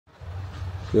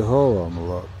Yehovah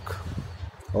Malak,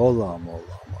 Olam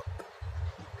Olamad.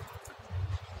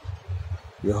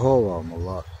 Yehovah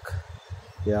Malak,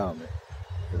 Yahweh,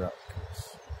 Irakis.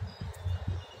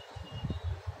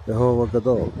 Yehovah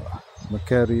Gadol,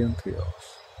 Makarian Theos.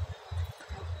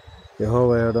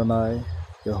 Yehovah Adonai,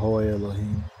 Yehovah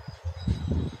Elohim.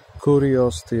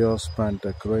 Kurios Theos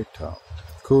Pantocrator,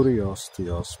 Kurios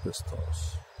Theos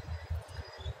Pistos.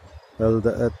 El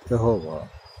De'et Yehovah,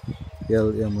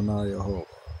 El Yemuna Yehovah.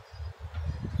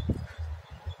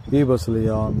 Ibas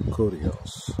Leon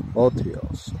Kurios, O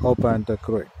Theos, O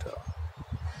Pantocrator.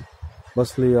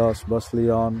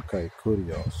 Baslion Kai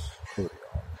Kurios,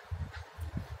 Kurion.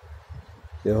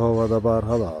 Yehovah Dabar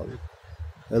Halal,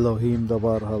 Elohim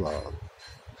Dabar Halal.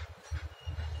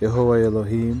 Yehovah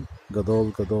Elohim,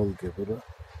 Gadol Gebura.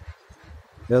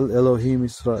 El Elohim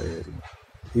Israel,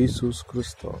 Jesus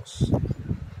Christos.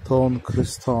 Ton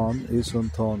Christon, Isun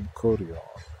Ton Kurion.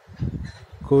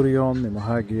 Kurion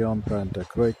Nimahagion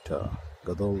Pantocrator,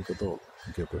 Gadol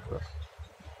Gebura.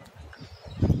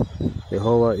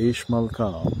 Yehovah Ishmael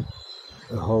Khan,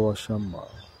 Yehovah Shammah.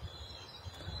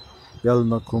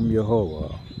 Yelnakum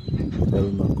Yehovah,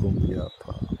 Yelnakum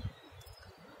Yapa.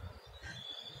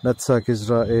 Netzach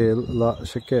Israel La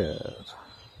Sheker,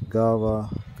 Gava.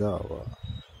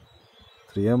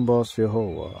 Triembos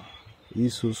Yehovah,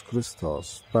 Jesus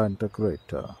Christos,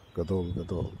 Pantocrator,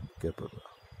 Gadol Gebura.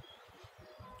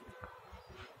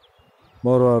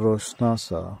 Mora Rosh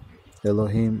Nasa,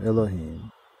 Elohim,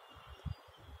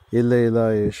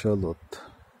 Ilela Yeshalut,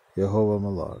 Yehovah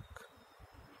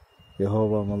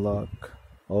Malak,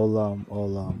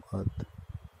 Olam Ad.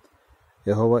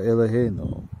 Yehovah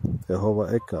Eloheinu, Yehovah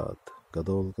Echad,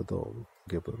 Gadol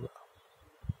Gebura.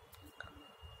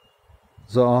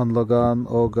 Zoan Logan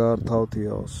Ogar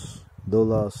Tautios,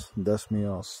 Dolas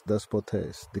Desmios,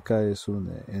 Despotes,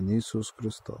 Dikaesune, en Jesus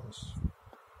Christos.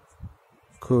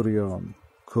 Kurion,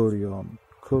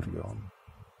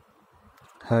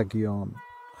 Hagion.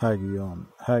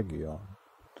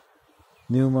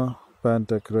 Pneuma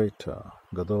Pantocrator,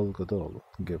 Gadol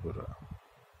Gebura.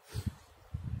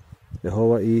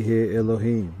 Yehovah Ihe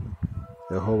Elohim,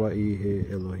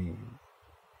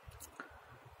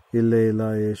 Ilela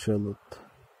Yeshalut,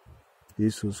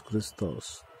 Jesus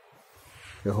Christos.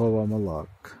 Yehovah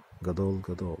Malak, Gadol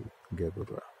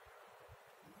Gebura.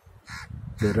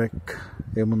 Derek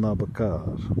Emuna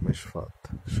Bakar, Mishfat,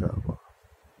 Shava.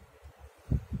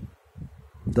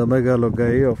 The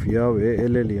megalogay of Yahweh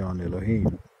Elyon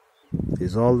Elohim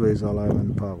is always alive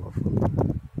and powerful,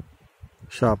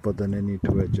 sharper than any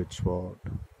two-edged sword,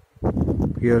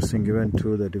 piercing even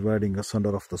to the dividing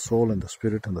asunder of the soul and the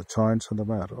spirit and the joints and the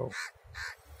marrow,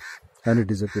 and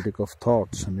it is a critic of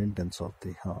thoughts and intents of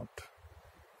the heart.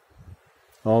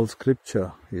 All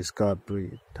scripture is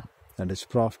God-breathed and is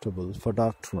profitable for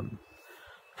doctrine,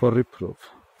 for reproof,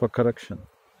 for correction,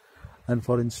 and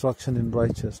for instruction in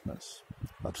righteousness,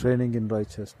 or training in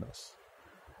righteousness,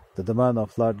 that the man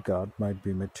of Lord God might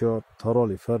be mature,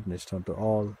 thoroughly furnished unto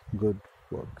all good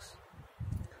works.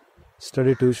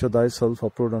 Study to show thyself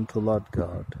approved unto Lord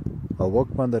God, a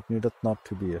workman that needeth not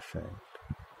to be ashamed,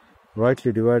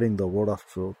 rightly dividing the word of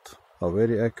truth, or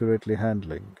very accurately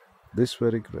handling this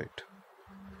very great,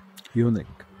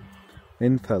 unique,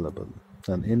 infallible,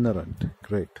 and inerrant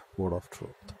great word of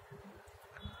truth.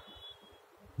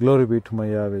 Glory be to my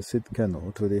Yahweh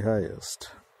Sidkenu to the highest,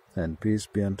 and peace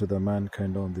be unto the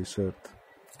mankind on this earth,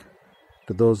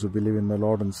 to those who believe in my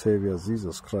Lord and Savior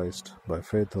Jesus Christ, by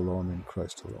faith alone in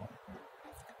Christ alone.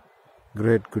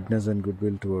 Great goodness and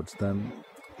goodwill towards them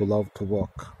who love to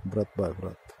walk breath by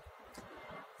breath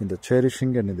in the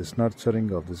cherishing and in this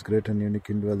nurturing of this great and unique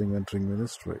indwelling entering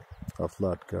ministry of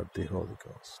Lord God the Holy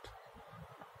Ghost.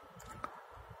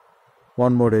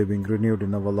 One more day being renewed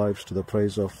in our lives to the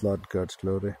praise of Lord God's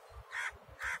glory,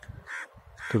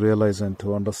 to realize and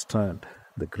to understand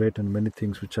the great and many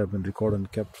things which have been recorded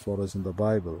and kept for us in the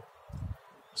Bible,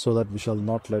 so that we shall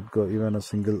not let go even a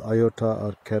single iota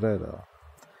or carera,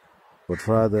 but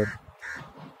rather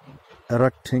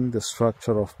erecting the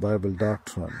structure of Bible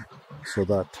doctrine, so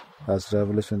that, as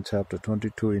Revelation chapter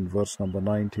 22 in verse number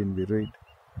 19 we read,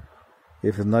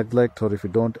 if you neglect or if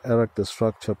you don't erect the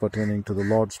structure pertaining to the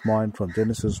Lord's mind from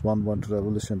Genesis 1:1 to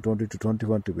Revelation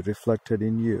 20:21 to be reflected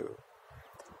in you,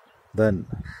 then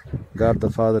God the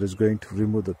Father is going to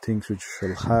remove the things which you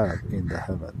shall have in the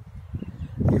heaven.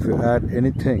 If you add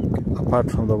anything apart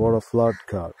from the word of Lord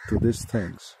God to these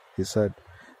things, he said,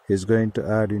 he is going to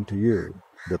add into you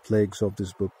the plagues of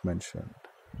this book mentioned.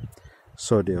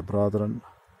 So, dear brethren,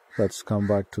 let's come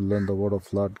back to learn the word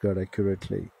of Lord God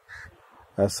accurately,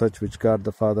 as such which God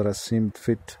the Father has seemed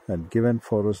fit and given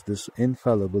for us this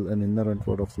infallible and inerrant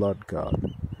word of Lord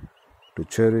God, to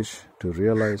cherish, to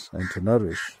realize, and to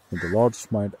nourish in the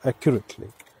Lord's mind accurately,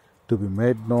 to be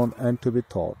made known and to be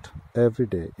taught every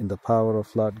day in the power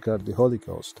of Lord God the Holy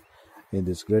Ghost in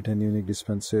this great and unique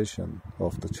dispensation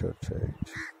of the church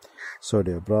age. So,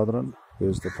 dear brethren,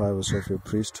 use the privacy of your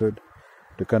priesthood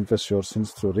to confess your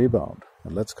sins through rebound,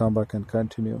 and let's come back and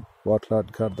continue what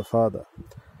Lord God the Father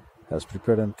has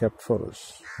prepared and kept for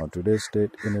us on today's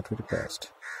date in eternity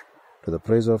past, to the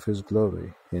praise of His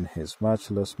glory in His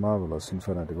matchless, marvelous,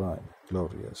 infinite, divine,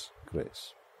 glorious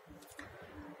grace.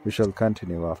 We shall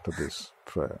continue after this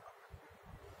prayer.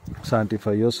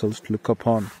 Sanctify yourselves to look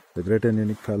upon the great and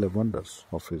unique pale wonders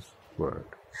of His Word.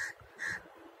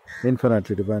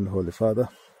 Infinitely divine Holy Father,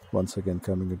 once again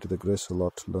coming into the grace of the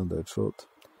Lord to learn Thy truth.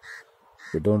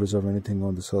 We don't deserve anything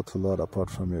on this earth, Lord, apart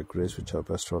from Your grace which are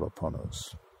bestowed upon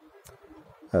us.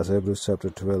 As Hebrews chapter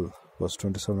 12, verse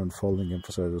 27 and following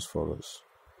emphasizes for us,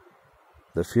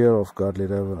 the fear of godly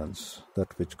reverence,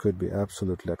 that which could be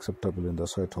absolutely acceptable in the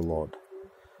sight of the Lord.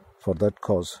 For that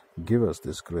cause, give us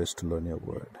this grace to learn Your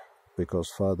word, because,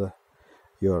 Father,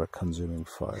 You are a consuming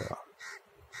fire.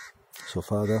 So,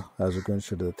 Father, as we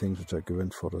consider the things which are given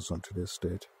for us on today's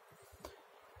date,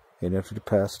 in eternity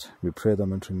past, we pray the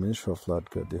mentoring ministry of Lord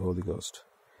God, the Holy Ghost,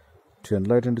 to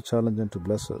enlighten, to challenge, and to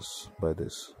bless us by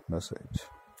this message.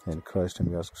 In Christ, and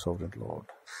we ask, Sovereign Lord.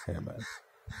 Amen.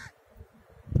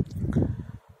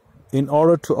 In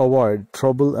order to avoid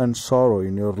trouble and sorrow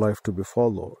in your life to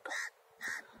befall, Lord,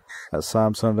 as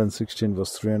Psalm 116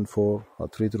 verse 3 and 4, or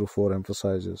 3 through 4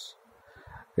 emphasizes,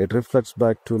 it reflects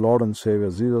back to Lord and Savior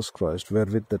Jesus Christ,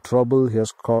 wherewith the trouble He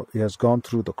has gone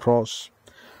through the cross,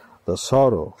 the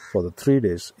sorrow for the 3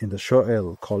 days in the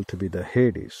Sheol, called to be the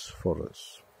Hades, for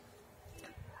us.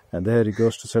 And there He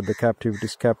goes to set the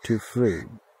captive free.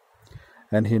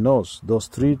 And He knows those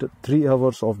three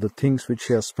hours of the things which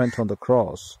He has spent on the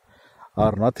cross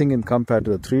are nothing in compared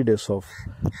to the 3 days of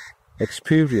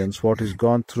experience what He's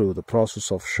gone through the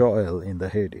process of Sheol in the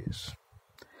Hades.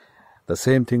 The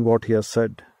same thing what He has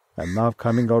said, and now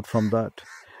coming out from that,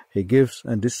 He gives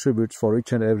and distributes for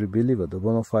each and every believer the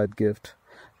bona fide gift,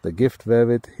 the gift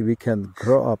wherewith we can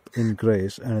grow up in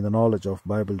grace and in the knowledge of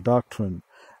Bible doctrine,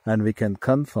 and we can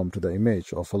conform to the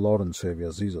image of our Lord and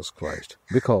Savior Jesus Christ.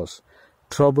 Because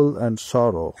trouble and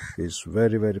sorrow is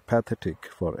very, very pathetic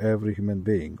for every human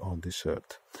being on this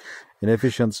earth. In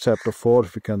Ephesians chapter 4,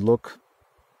 if we can look,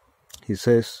 he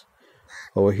says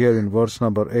over here in verse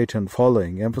number 8 and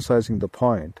following, emphasizing the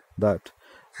point that,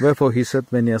 wherefore He said,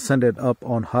 when He ascended up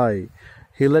on high,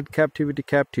 He led captivity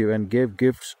captive and gave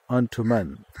gifts unto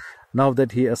men. Now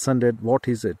that He ascended, what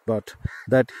is it but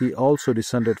that He also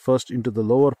descended first into the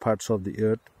lower parts of the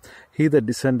earth? He that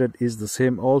descended is the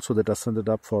same also that ascended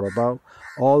up for above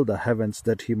all the heavens,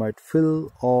 that He might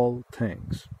fill all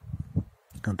things.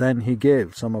 And then He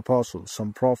gave some apostles,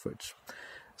 some prophets,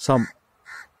 some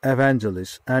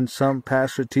evangelists, and some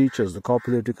pastor teachers, the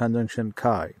copulative conjunction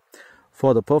Kai,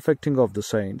 for the perfecting of the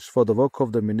saints, for the work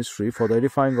of the ministry, for the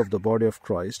edifying of the body of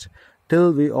Christ,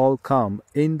 till we all come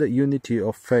in the unity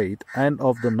of faith and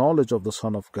of the knowledge of the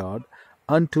Son of God,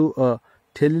 unto a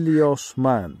telelios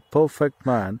man, perfect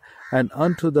man, and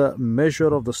unto the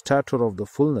measure of the stature of the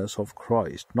fullness of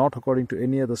Christ, not according to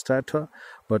any other stature,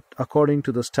 but according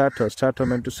to the stature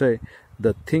meant to say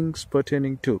the things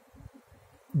pertaining to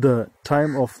the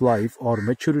time of life or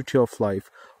maturity of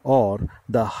life, or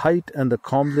the height and the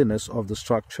comeliness of the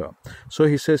structure. So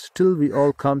he says, till we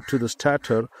all come to the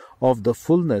stature of the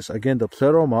fullness, again the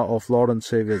pleroma of Lord and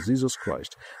Savior Jesus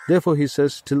Christ. Therefore he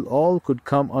says, till all could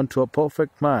come unto a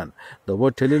perfect man. The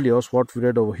word telelios, what we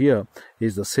read over here,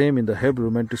 is the same in the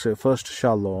Hebrew, meant to say first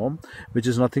shalom, which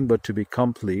is nothing but to be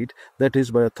complete. That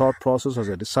is, by a thought process as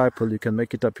a disciple, you can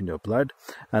make it up in your blood.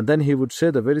 And then he would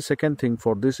say the very second thing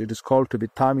for this, it is called to be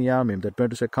tamiyamim, that meant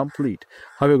to say complete.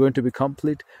 How are you going to be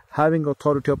complete? Having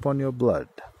authority upon your blood.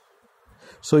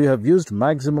 So you have used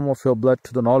maximum of your blood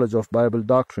to the knowledge of Bible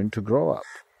doctrine to grow up.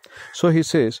 So he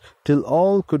says, till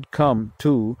all could come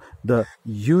to the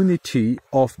unity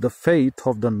of the faith,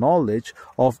 of the knowledge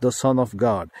of the Son of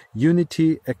God.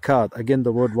 Unity, ekad, again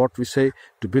the word what we say,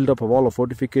 to build up a wall of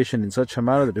fortification in such a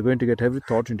manner that you're going to get every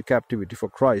thought into captivity for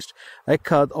Christ.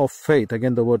 Ekad of faith,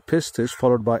 again the word pistis,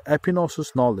 followed by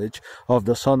epinosis, knowledge of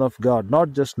the Son of God.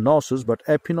 Not just gnosis, but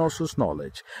epinosis,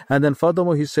 knowledge. And then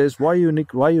furthermore he says, why you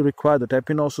require that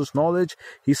epinosis knowledge?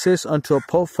 He says, unto a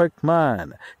perfect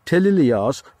man.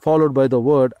 Telelios, followed by the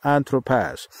word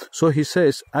anthropas. So he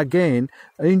says, again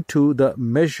into the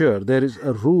measure. There is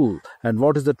a rule. And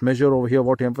what is that measure over here?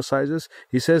 What he emphasizes?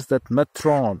 He says that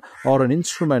metron, or an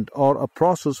instrument or a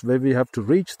process where we have to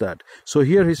reach that. So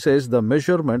here he says the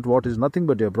measurement, what is nothing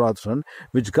but, dear brethren,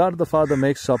 which God the Father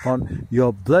makes upon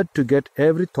your blood to get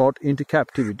every thought into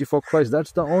captivity for Christ.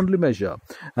 That's the only measure.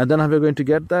 And then how we're going to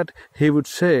get that? He would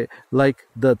say, like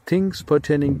the things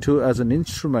pertaining to as an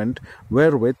instrument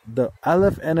wherewith the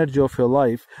aleph energy of your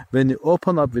life, when you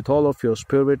open up with all of your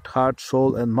spirit, heart,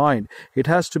 soul and mind, it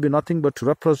has to be nothing but to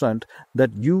represent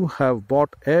that you have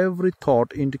brought every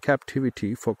thought into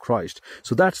captivity for Christ.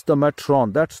 So that's the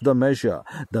metron, that's the measure.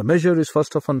 The measure is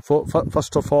first of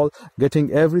all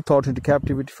getting every thought into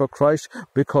captivity for Christ,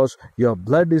 because your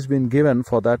blood is being given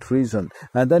for that reason.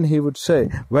 And then he would say,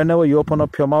 whenever you open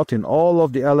up your mouth in all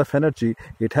of the aleph energy,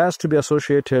 it has to be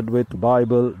associated with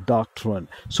Bible doctrine.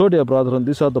 So dear brethren,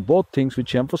 these are the both things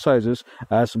which he emphasizes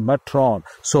as metron.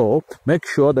 So make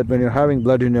sure that when you're having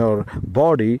blood in your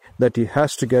body, that he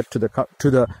has to get to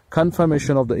the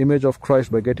confirmation of the image of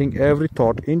Christ by getting every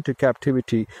thought into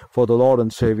captivity for the Lord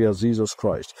and Savior Jesus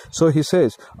Christ. So he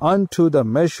says, unto the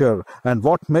measure. And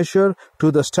what measure?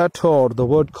 To the stator, the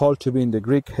word called to be in the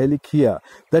Greek helikia,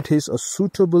 that is a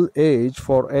suitable age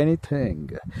for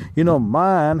anything. You know,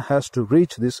 man has to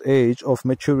reach this age of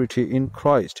maturity in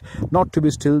Christ, not to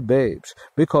be still babes,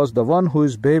 because the one who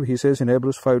is babe, he says in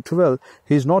Hebrews 5:12,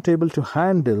 he is not able to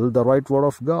handle the right word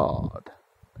of God.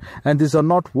 And these are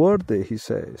not worthy, he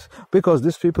says, because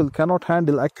these people cannot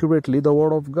handle accurately the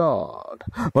word of God.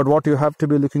 But what you have to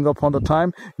be looking upon the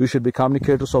time, you should be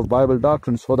communicators of Bible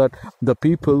doctrine, so that the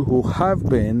people who have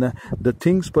been the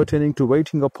things pertaining to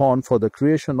waiting upon for the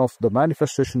creation of the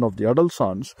manifestation of the adult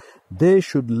sons, they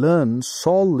should learn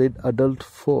solid adult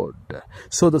food.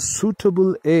 So the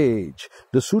suitable age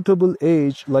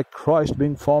like Christ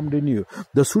being formed in you,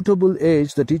 the suitable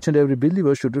age that each and every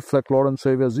believer should reflect Lord and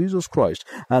Savior Jesus Christ.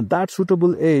 And that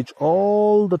suitable age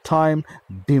all the time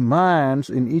demands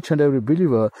in each and every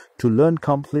believer to learn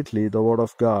completely the Word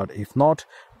of God. If not,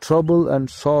 trouble and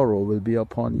sorrow will be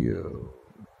upon you.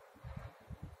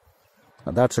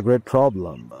 And that's a great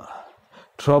problem.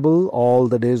 Trouble all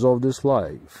the days of this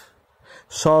life.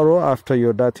 Sorrow after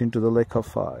your death into the lake of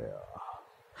fire.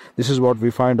 This is what we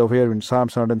find over here in Psalm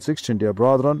 116, dear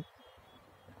brethren.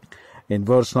 In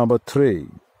verse number 3,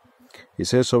 he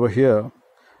says over here,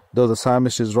 though the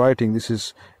psalmist is writing, this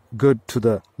is good to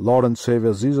the Lord and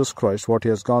Savior Jesus Christ, what he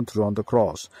has gone through on the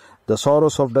cross. The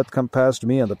sorrows of death compassed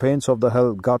me, and the pains of the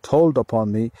hell got hold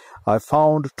upon me. I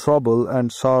found trouble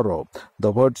and sorrow.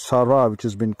 The word Sarah, which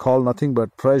has been called nothing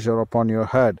but pressure upon your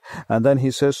head. And then he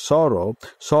says sorrow.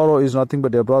 Sorrow is nothing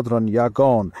but, dear brethren,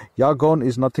 yagon. Yagon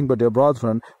is nothing but, dear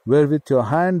brethren, wherewith your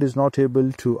hand is not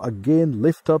able to again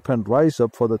lift up and rise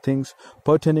up for the things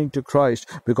pertaining to Christ.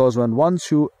 Because when once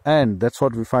you end, that's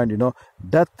what we find,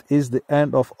 death is the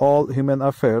end of all human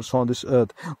affairs on this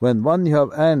earth. When one you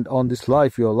have end on this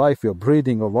life, your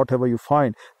breathing, or whatever you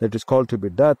find that is called to be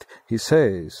death, he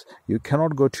says, you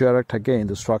cannot go to erect again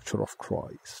the structure of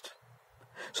Christ.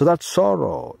 So that's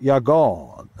sorrow,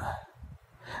 yagon.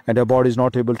 And your body is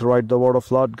not able to write the word of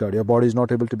Lord God. Your body is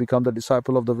not able to become the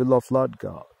disciple of the will of Lord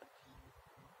God.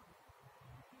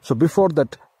 So before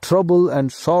that trouble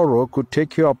and sorrow could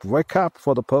take you up, wake up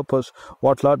for the purpose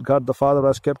what Lord God the Father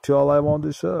has kept you alive on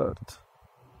this earth.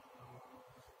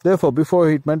 Therefore, before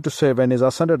it meant to say, when he's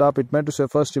ascended up, it meant to say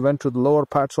first he went to the lower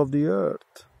parts of the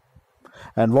earth.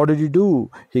 And what did he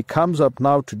do? He comes up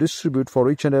now to distribute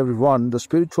for each and every one the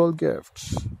spiritual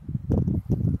gifts.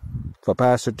 For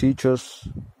pastor, teachers,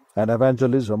 and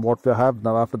evangelism, what we have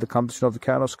now after the completion of the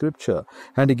canon of Scripture.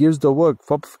 And he gives the work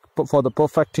for the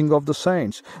perfecting of the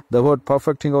saints. The word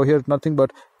perfecting over here is nothing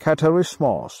but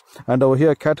katarismos. And over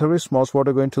here, katarismos, what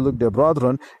we're going to look, dear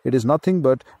brethren, it is nothing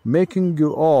but making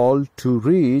you all to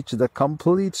reach the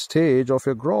complete stage of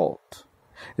your growth.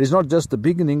 It is not just the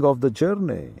beginning of the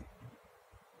journey.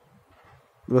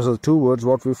 Those are the two words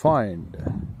what we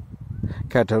find.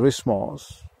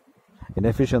 Katarismos. In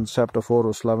Ephesians chapter 4,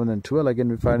 verse 11 and 12, again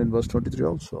we find in verse 23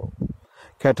 also.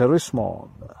 Katarismon.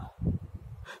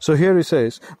 So here he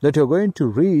says that you're going to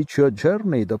reach your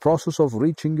journey, the process of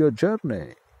reaching your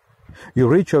journey. You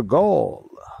reach your goal.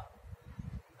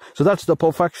 So that's the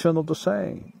perfection of the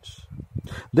saints.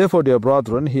 Therefore, dear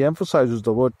brethren, he emphasizes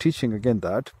the word teaching again,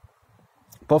 that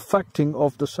perfecting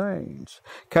of the saints,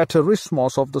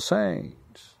 katarismos of the saints.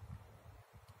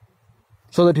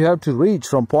 So that you have to reach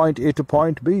from point A to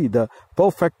point B, the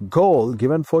perfect goal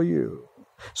given for you.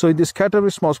 So in this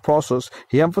katarismos process,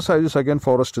 he emphasizes again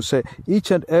for us to say, each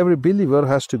and every believer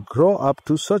has to grow up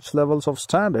to such levels of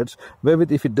standards, wherewith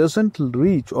if it doesn't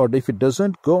reach or if it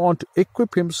doesn't go on to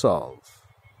equip himself,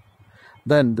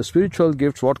 then the spiritual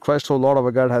gifts what Christ our Lord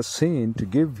our God has seen to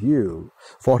give you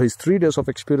for his 3 days of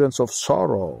experience of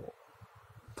sorrow.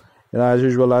 As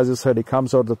usual, as I said, he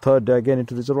comes out the third day again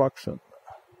into resurrection.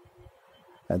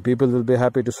 And people will be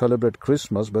happy to celebrate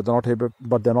Christmas, but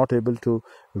they're not able to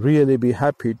really be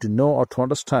happy to know or to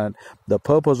understand the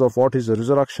purpose of what is the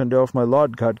resurrection day of my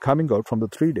Lord God coming out from the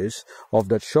 3 days of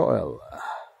that Shoel.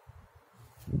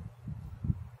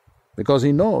 Because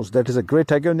he knows that is a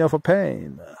great agony of a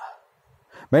pain.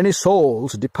 Many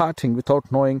souls departing without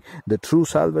knowing the true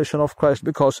salvation of Christ,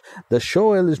 because the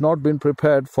Shoel is not been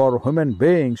prepared for human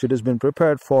beings. It has been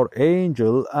prepared for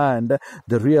angel and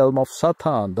the realm of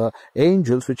Satan, the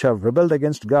angels which have rebelled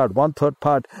against God, 1/3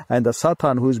 part, and the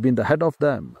Satan who has been the head of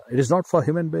them. It is not for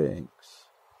human beings.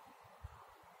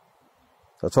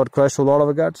 That's what Christ the Lord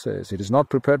our God says. It is not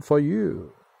prepared for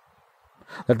you.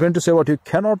 That meant to say what you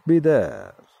cannot be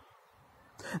there.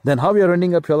 Then how you are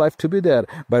ending up your life to be there?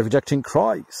 By rejecting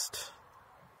Christ.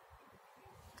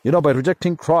 By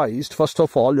rejecting Christ, first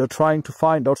of all, you're trying to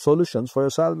find out solutions for your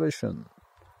salvation.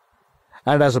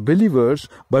 And as believers,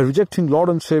 by rejecting Lord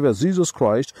and Savior Jesus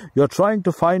Christ, you're trying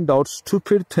to find out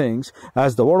stupid things,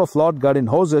 as the word of Lord God in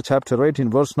Hosea chapter 18,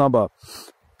 verse number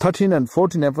 13 and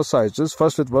 14 emphasizes.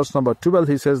 First with verse number 12,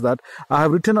 he says that, I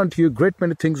have written unto you great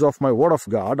many things of my word of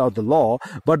God, or the law,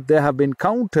 but they have been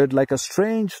counted like a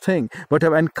strange thing, but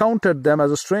have encountered them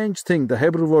as a strange thing. The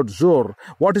Hebrew word zur.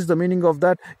 What is the meaning of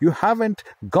that? You haven't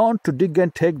gone to dig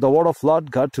and take the word of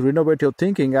Lord God to renovate your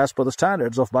thinking as per the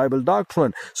standards of Bible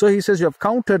doctrine. So he says you have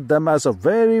counted them as a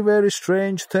very, very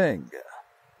strange thing.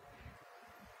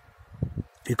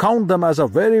 You count them as a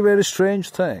very, very strange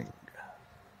thing.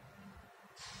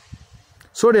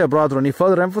 So, dear brethren, he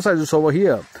further emphasizes over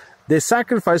here, they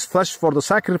sacrifice flesh for the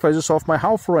sacrifices of my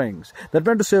offerings. That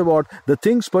meant to say what? The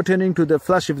things pertaining to their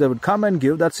flesh, if they would come and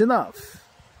give, that's enough.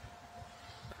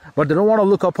 But they don't want to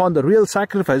look upon the real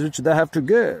sacrifice which they have to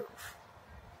give.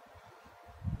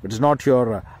 It is not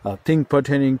your thing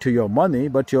pertaining to your money,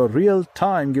 but your real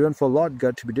time given for Lord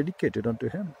God to be dedicated unto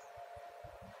him.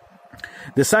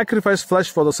 They sacrifice flesh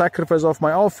for the sacrifice of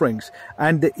my offerings,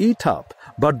 and they eat up,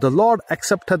 but the Lord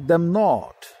accepted them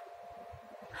not.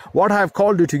 What I have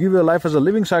called you to give your life as a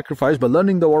living sacrifice by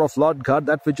learning the word of Lord God,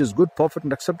 that which is good, perfect,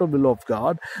 and acceptable of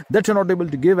God, that you're not able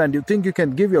to give, and you think you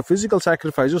can give your physical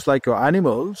sacrifices like your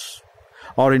animals,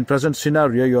 or in present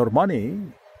scenario, your money.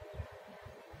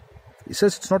 He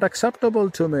says, it's not acceptable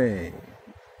to me.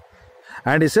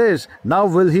 And he says, now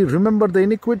will he remember the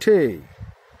iniquity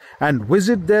and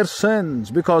visit their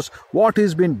sins, because what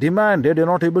is being demanded, you're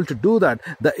not able to do that.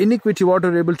 The iniquity, what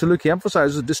you're able to look, he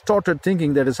emphasizes distorted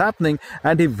thinking that is happening,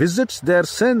 and he visits their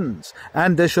sins,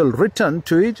 and they shall return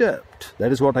to Egypt.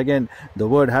 That is what, again, the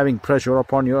word having pressure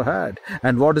upon your head.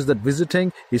 And what is that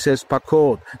visiting? He says,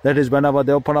 pakod. That is, whenever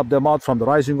they open up their mouth from the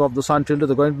rising of the sun till to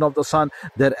the going down of the sun,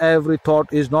 their every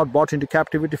thought is not brought into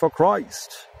captivity for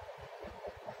Christ.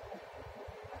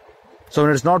 So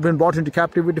when it's not been brought into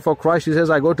captivity for Christ, he says,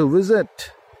 I go to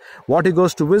visit. What he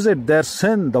goes to visit? Their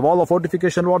sin, the wall of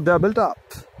fortification, what they have built up.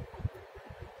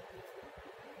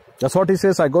 That's what he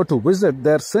says, I go to visit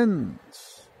their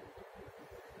sins.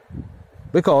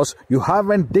 Because you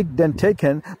haven't digged and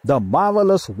taken the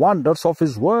marvelous wonders of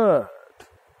his word.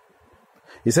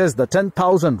 He says, the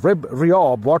 10,000 rib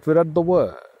Rehob, what we read the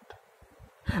word.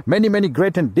 Many, many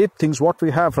great and deep things what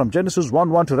we have from Genesis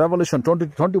 1:1 to Revelation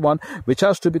 20:21, which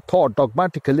has to be taught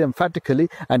dogmatically, emphatically,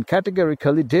 and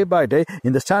categorically day by day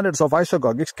in the standards of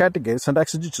isagogics, catechesis, and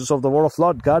exegesis of the word of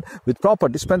Lord God with proper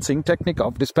dispensing technique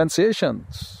of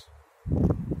dispensations.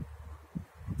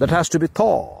 That has to be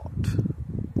taught.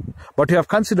 But you have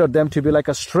considered them to be like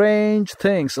a strange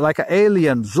things, like an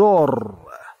alien, zor.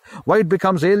 Why it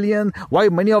becomes alien? Why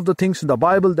many of the things in the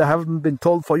Bible they haven't been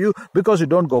told for you? Because you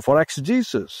don't go for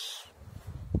exegesis.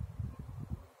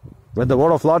 When the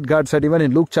word of Lord God said, even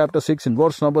in Luke chapter 6 in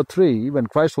verse number 3, when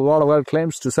Christ the Lord of God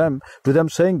claims to them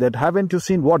saying that, haven't you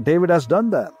seen what David has done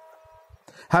them?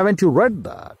 Haven't you read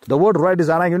that? The word read is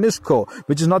anagonisko,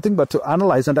 which is nothing but to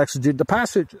analyze and exegete the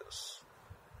passages.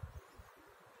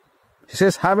 He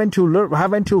says, haven't you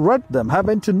read them?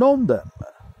 Haven't you known them?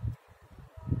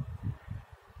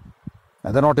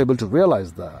 And they're not able to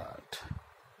realize that.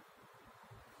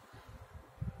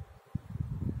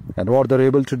 And what they're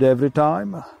able to do every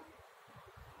time?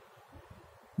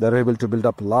 They're able to build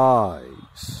up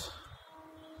lies.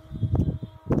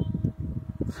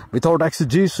 Without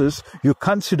exegesis, you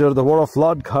consider the word of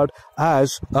Lord God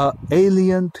as an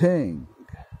alien thing.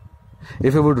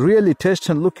 If you would really test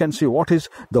and look and see what is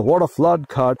the word of Lord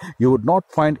God, you would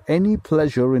not find any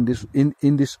pleasure in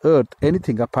this earth,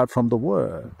 anything apart from the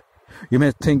word. You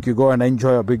may think you go and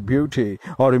enjoy a big beauty,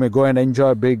 or you may go and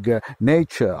enjoy big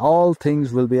nature. All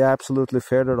things will be absolutely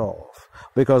faded off,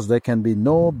 because there can be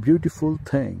no beautiful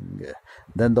thing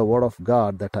than the Word of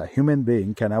God that a human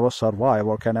being can ever survive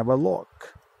or can ever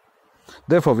look.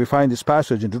 Therefore, we find this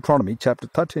passage in Deuteronomy chapter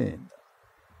 13.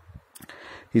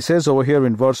 He says over here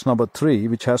in verse number 3,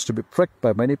 which has to be pricked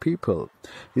by many people.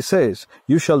 He says,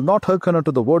 "You shall not hearken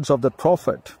unto the words of the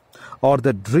prophet, or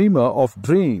the dreamer of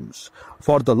dreams.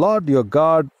 For the Lord your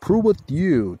God proveth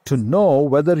you to know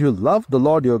whether you love the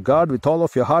Lord your God with all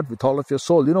of your heart, with all of your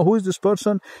soul." You know, who is this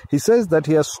person? He says that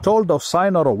he has told of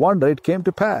sign or a wonder, it came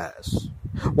to pass.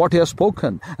 What he has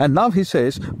spoken. And now he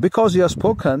says, because he has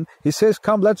spoken, he says,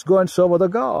 come, let's go and serve other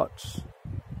gods.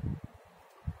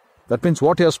 That means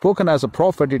what he has spoken as a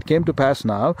prophet, it came to pass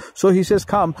now. So he says,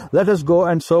 come, let us go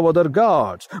and serve other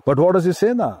gods. But what does he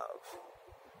say now?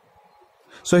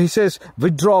 So he says,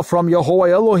 withdraw from Yehovah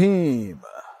Elohim.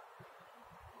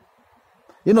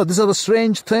 You know, these are the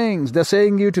strange things. They're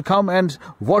saying you to come and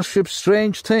worship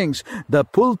strange things. The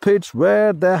pulpits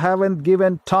where they haven't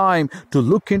given time to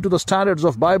look into the standards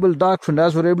of Bible doctrine,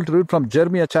 as we're able to read from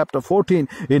Jeremiah chapter 14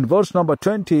 in verse number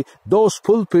 20, those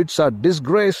pulpits are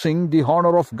disgracing the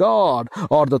honor of God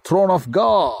or the throne of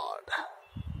God.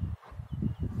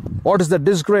 What is the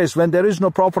disgrace? When there is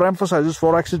no proper emphasis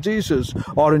for exegesis,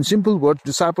 or in simple words,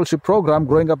 discipleship program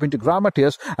growing up into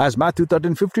grammatias, as Matthew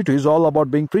 13:52 is all about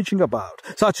being preaching about.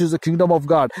 Such is the kingdom of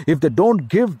God. If they don't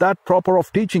give that proper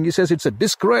of teaching, he says it's a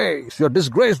disgrace. You have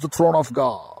disgraced the throne of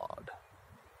God.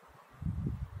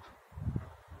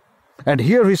 And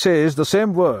here he says the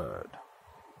same word.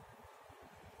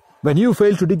 When you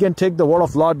fail to dig and take the word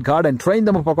of Lord God and train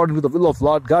them up according to the will of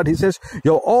Lord God, he says,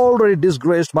 you have already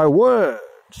disgraced my word.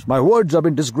 My words have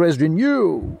been disgraced in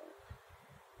you.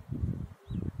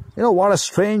 You know, what a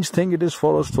strange thing it is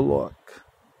for us to look.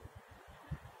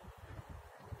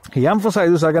 He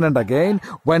emphasizes again and again,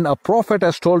 when a prophet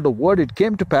has told a word, it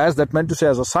came to pass, that meant to say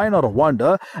as a sign or a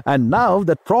wonder, and now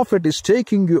that prophet is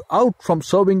taking you out from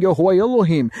serving Yehovah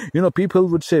Elohim. You know, people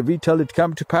would say, we tell it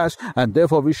come to pass, and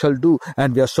therefore we shall do,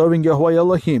 and we are serving Yehovah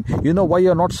Elohim. You know why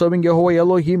you're not serving Yehovah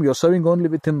Elohim? You're serving only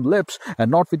with him lips, and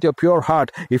not with your pure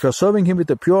heart. If you're serving him with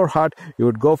a pure heart, you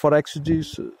would go for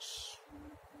exegesis.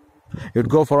 You'd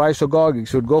go for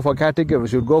isagogics, you'd go for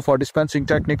categories, you'd go for dispensing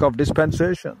technique of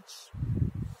dispensations.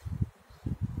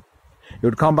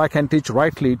 You'd come back and teach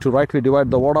rightly to rightly divide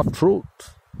the word of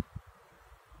truth.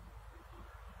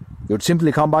 You'd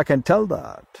simply come back and tell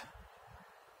that.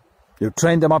 You'd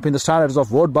train them up in the standards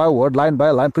of word by word, line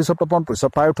by line, precept upon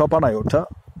precept, iota upon iota,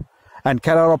 and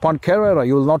carrera upon carrera.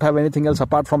 You will not have anything else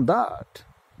apart from that.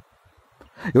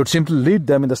 You'd simply lead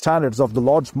them in the standards of the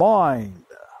Lord's mind.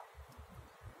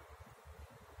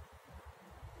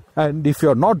 And if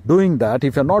you're not doing that,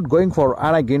 if you're not going for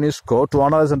anaginisco to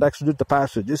analyze and exegete the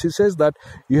passages, he says that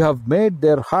you have made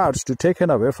their hearts to taken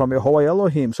away from Yehovah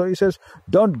Elohim. So he says,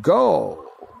 don't go.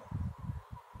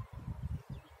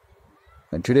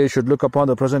 And today you should look upon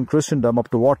the present Christendom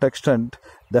up to what extent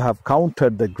they have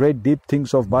counted the great deep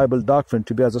things of Bible doctrine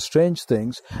to be as a strange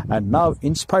things. And now,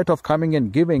 in spite of coming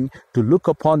and giving to look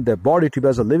upon their body to be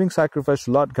as a living sacrifice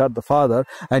to Lord God the Father,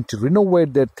 and to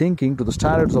renovate their thinking to the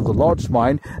standards of the Lord's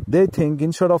mind, they think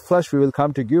instead of flesh we will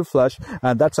come to give flesh,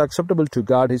 and that's acceptable to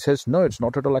God. He says, no, it's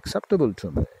not at all acceptable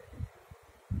to me.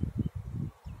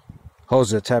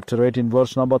 Hosea chapter 18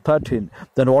 verse number 13.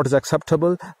 Then what is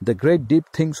acceptable? The great deep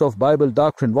things of Bible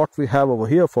doctrine, what we have over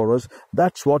here for us,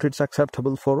 that's what it's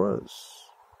acceptable for us.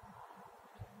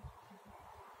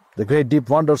 The great deep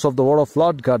wonders of the word of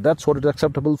Lord God, that's what is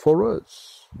acceptable for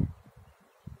us.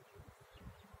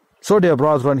 So dear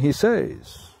brethren, he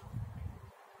says,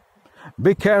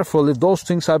 be careful if those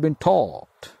things have been taught,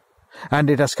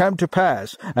 and it has come to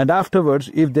pass, and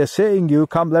afterwards, if they're saying you,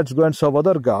 come, let's go and serve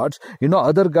other gods, you know,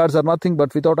 other gods are nothing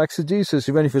but without exegesis.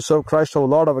 Even if you serve Christ our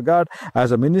Lord our God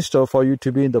as a minister for you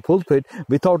to be in the pulpit,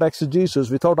 without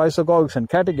exegesis, without isagogics and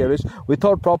categories,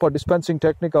 without proper dispensing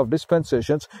technique of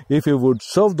dispensations, if you would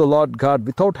serve the Lord God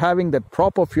without having that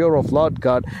proper fear of Lord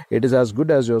God, it is as good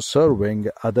as you're serving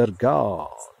other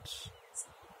gods.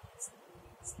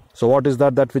 So what is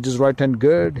that which is right and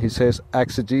good? He says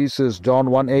exegesis, John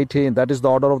 1:18, that is the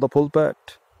order of the pulpit.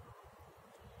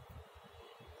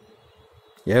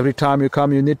 Every time you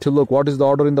come, you need to look, what is the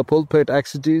order in the pulpit?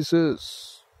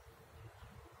 Exegesis.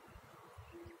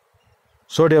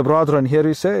 So dear brethren, here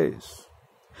he says,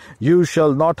 you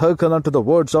shall not hearken unto the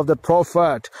words of the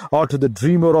prophet, or to the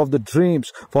dreamer of the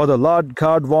dreams, for the Lord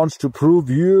God wants to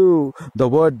prove you. The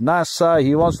word nasa,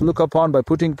 he wants to look upon by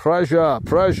putting pressure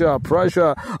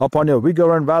upon your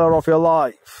vigor and valor of your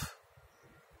life.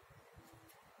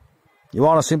 You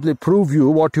want to simply prove you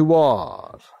what you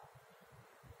are.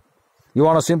 You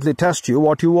want to simply test you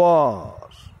what you are.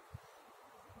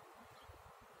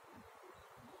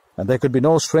 And there could be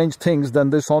no strange things than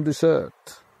this on this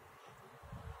earth.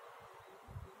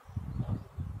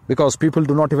 Because people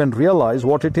do not even realize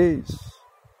what it is.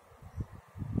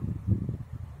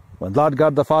 When Lord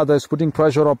God the Father is putting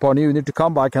pressure upon you, you need to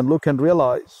come back and look and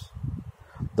realize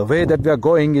the way that we are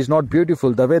going is not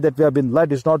beautiful. The way that we have been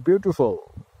led is not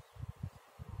beautiful.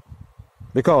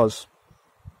 Because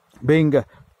being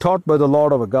taught by the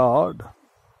Lord our God,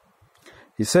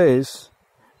 He says,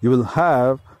 you will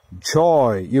have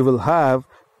joy, you will have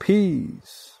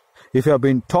peace. If you have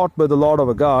been taught by the Lord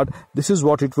our God, this is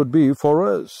what it would be for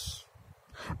us.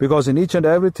 Because in each and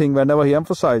everything, whenever He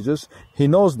emphasizes, He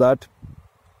knows that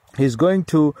He's going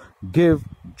to give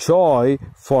joy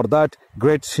for that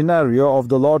great scenario of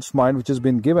the Lord's mind which has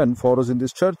been given for us in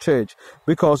this church age.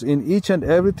 Because in each and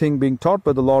everything being taught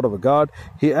by the Lord our God,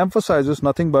 He emphasizes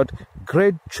nothing but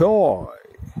great joy.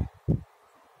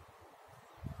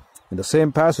 In the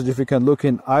same passage, if you can look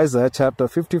in Isaiah chapter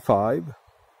 55,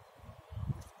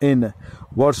 in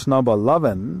verse number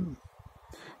 11,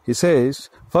 he says,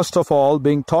 first of all,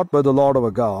 being taught by the Lord our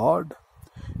God,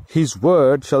 His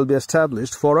word shall be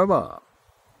established forever.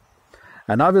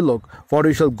 And I will look, for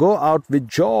you shall go out with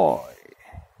joy.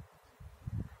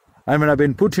 And when I've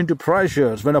been put into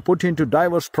pressures, when I put into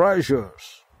diverse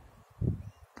pressures,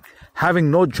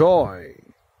 having no joy,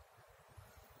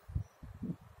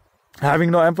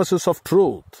 having no emphasis of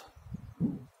truth,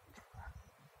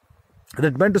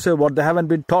 that meant to say what they haven't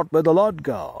been taught by the Lord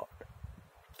God.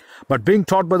 But being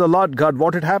taught by the Lord God,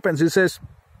 what it happens, He says,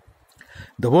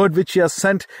 the word which He has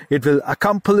sent, it will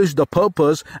accomplish the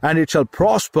purpose and it shall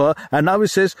prosper. And now He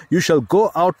says, you shall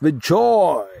go out with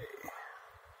joy.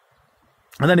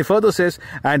 And then He further says,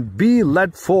 and be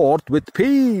led forth with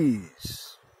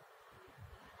peace.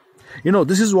 You know,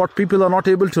 this is what people are not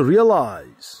able to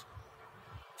realize.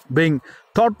 Being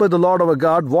taught by the Lord our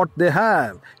God what they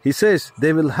have. He says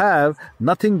they will have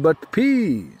nothing but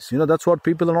peace. You know, that's what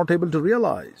people are not able to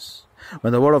realize.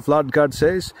 When the word of Lord God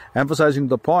says, emphasizing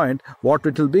the point, what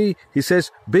it will be, He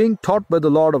says, being taught by the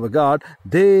Lord our God,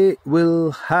 they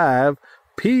will have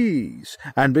peace.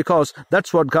 And because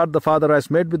that's what God the Father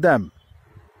has made with them.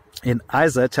 In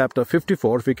Isaiah chapter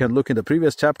 54, if we can look in the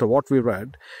previous chapter what we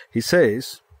read, He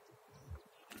says,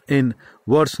 in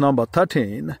verse number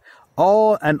 13,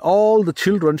 all the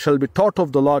children shall be taught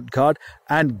of the Lord God,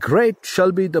 and great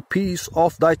shall be the peace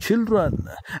of thy children.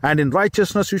 And in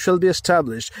righteousness you shall be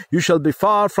established. You shall be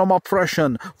far from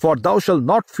oppression, for thou shalt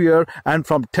not fear, and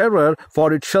from terror,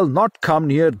 for it shall not come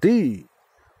near thee.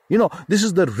 You know, this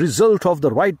is the result of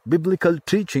the right biblical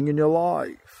teaching in your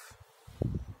life.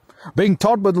 Being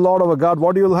taught by the Lord our God,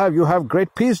 what you will have? You have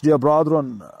great peace, dear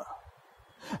brethren.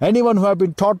 Anyone who have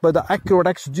been taught by the accurate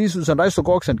exegesis and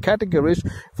isocox and categories,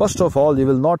 first of all, you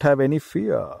will not have any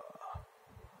fear.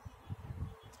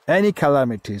 Any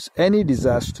calamities, any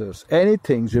disasters, any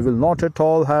things, you will not at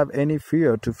all have any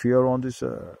fear to fear on this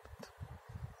earth.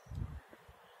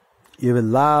 You will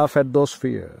laugh at those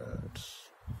fears.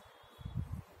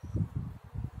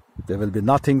 There will be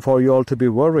nothing for you all to be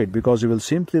worried, because you will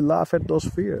simply laugh at those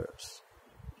fears.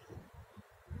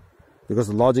 Because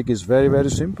the logic is very, very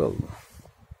simple.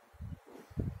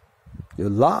 You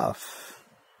laugh.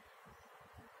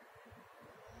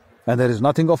 And there is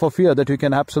nothing of a fear that you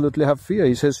can absolutely have fear.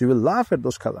 He says you will laugh at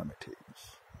those calamities.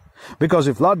 Because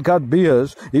if Lord God be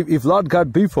us, if Lord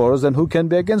God be for us, then who can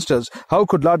be against us? How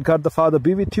could Lord God the Father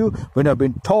be with you when you have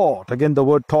been taught? Again, the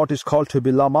word taught is called to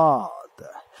be lamad,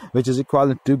 which is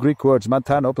equivalent to Greek words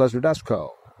mathano plus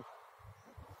didasko.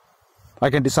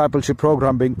 Like a discipleship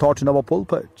program being taught in our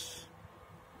pulpits.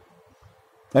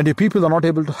 And if people are not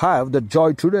able to have that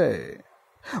joy today,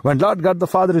 when Lord God the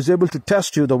Father is able to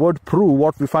test you, the word prove,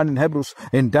 what we find in Hebrews,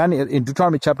 in Daniel, in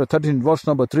Deuteronomy chapter 13, verse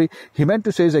number 3, He meant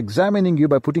to say is examining you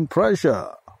by putting pressure.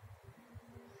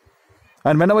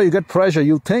 And whenever you get pressure,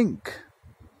 you think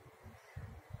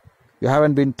you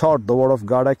haven't been taught the word of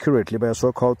God accurately by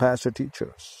so-called pastor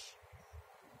teachers.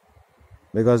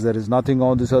 Because there is nothing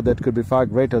on this earth that could be far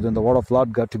greater than the word of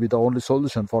Lord God to be the only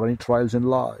solution for any trials in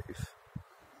life.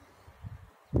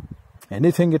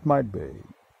 Anything it might be.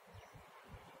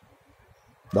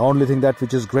 The only thing that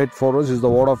which is great for us is the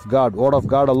word of God. Word of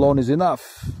God alone is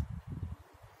enough.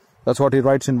 That's what he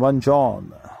writes in 1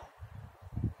 John.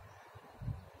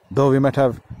 Though we might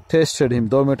have tasted him,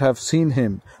 though we might have seen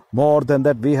him, more than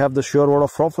that we have the sure word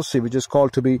of prophecy, which is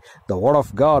called to be the word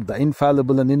of God, the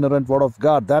infallible and inerrant word of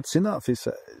God. That's enough, he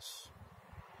says.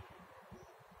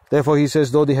 Therefore he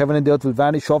says, though the heaven and the earth will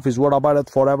vanish off, his word abideth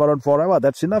forever and forever.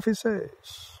 That's enough, he says.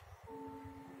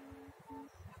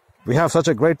 We have such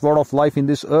a great word of life in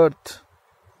this earth,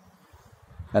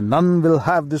 and none will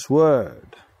have this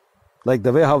word, like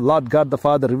the way how Lord God the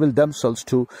Father revealed themselves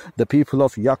to the people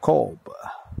of Jacob.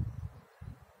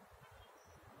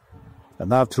 And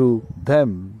now through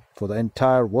them, for the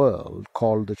entire world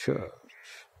called the church.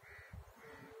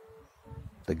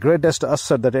 The greatest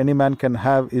asset that any man can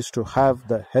have is to have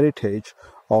the heritage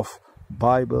of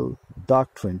Bible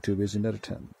doctrine to his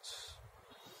inheritance.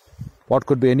 What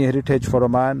could be any heritage for a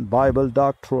man? Bible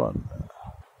doctrine.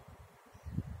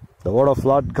 The word of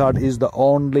Lord God is the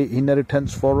only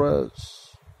inheritance for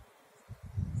us.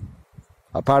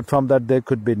 Apart from that, there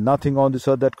could be nothing on this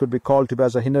earth that could be called to be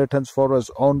as an inheritance for us.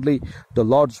 Only the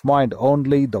Lord's mind,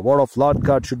 only the word of Lord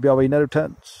God should be our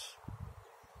inheritance.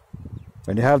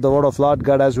 When you have the word of Lord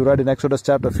God, as we read in Exodus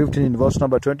chapter 15 in verse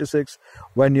number 26,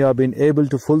 when you have been able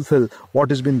to fulfill what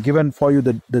has been given for you,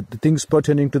 the things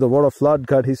pertaining to the word of Lord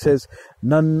God, he says,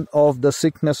 none of the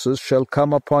sicknesses shall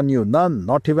come upon you. None,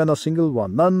 not even a single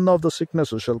one. None of the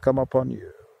sicknesses shall come upon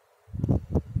you.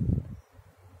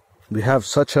 We have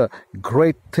such a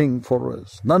great thing for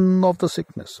us. None of the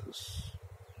sicknesses.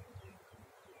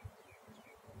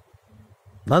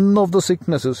 None of the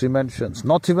sicknesses he mentions.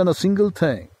 Not even a single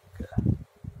thing.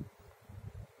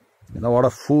 You know what a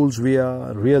fools we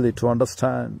are really to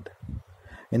understand.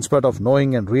 In spite of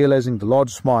knowing and realizing the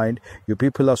Lord's mind, you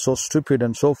people are so stupid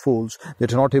and so fools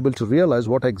that you're not able to realize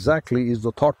what exactly is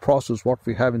the thought process, what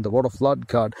we have in the word of Lord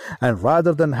God. And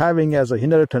rather than having as a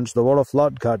inheritance the word of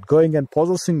Lord God, going and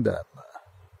possessing them,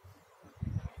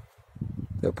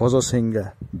 they're possessing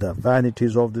the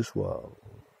vanities of this world.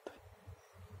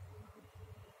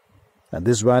 And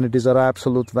these vanities are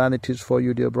absolute vanities for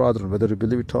you, dear brethren, whether you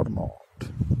believe it or not.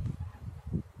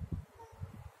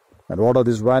 And what are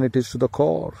these vanities to the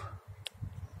core?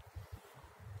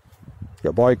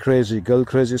 Your boy crazy, girl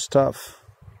crazy stuff.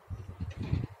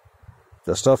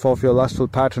 The stuff of your lustful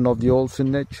pattern of the old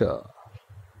sin nature.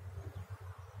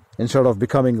 Instead of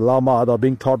becoming lamad or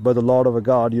being taught by the Lord of a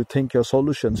God, you think your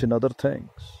solutions in other things.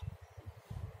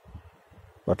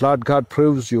 But Lord God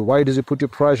proves you. Why does he put you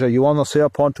pressure? You want to say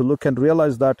upon to look and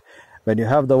realize that when you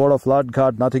have the word of Lord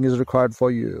God, nothing is required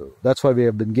for you. That's why we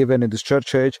have been given in this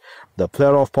church age the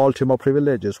plethora of Baltimore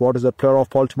privileges. What is the plethora of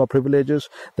Baltimore privileges?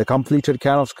 The completed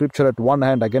canon of scripture at one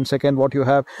hand. Again, second, what you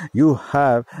have? You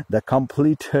have the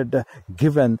completed,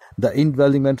 given, the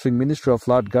indwelling mentoring ministry of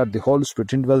Lord God, the Holy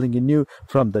Spirit indwelling in you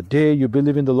from the day you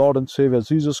believe in the Lord and Savior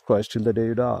Jesus Christ till the day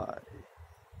you die.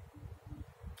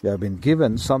 You have been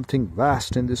given something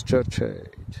vast in this church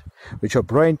age, which your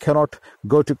brain cannot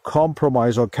go to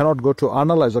compromise or cannot go to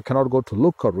analyze or cannot go to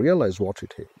look or realize what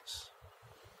it is.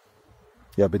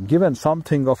 You have been given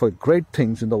something of a great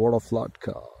things in the word of Lord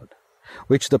God,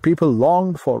 which the people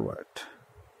longed for it.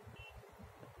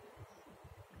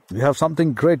 You have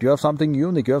something great, you have something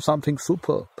unique, you have something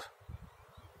superb.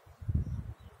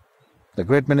 The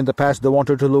great men in the past, they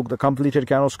wanted to look the completed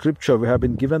canon of scripture. We have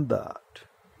been given that.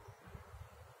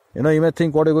 You know, you may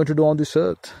think, what are you going to do on this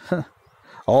earth?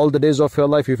 All the days of your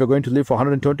life, if you're going to live for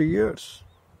 120 years.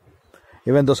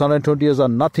 Even those 120 years are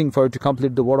nothing for you to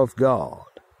complete the word of God.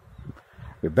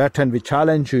 We bet and we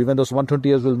challenge you, even those 120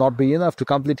 years will not be enough to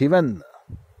complete even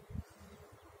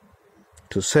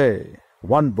to say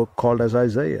one book called as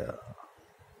Isaiah.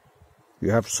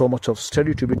 You have so much of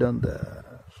study to be done there.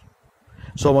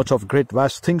 So much of great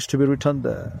vast things to be written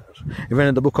there. Even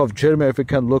in the book of Jeremiah, if we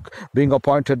can look, being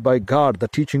appointed by God, the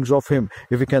teachings of him,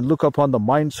 if we can look upon the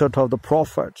mindset of the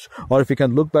prophets, or if we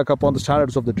can look back upon the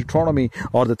standards of the Deuteronomy,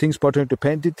 or the things pertaining to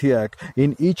Pentateuch,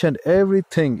 in each and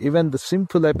everything, even the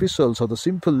simple epistles or the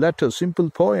simple letters, simple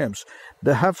poems,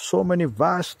 they have so many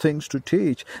vast things to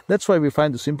teach. That's why we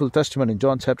find the simple testament in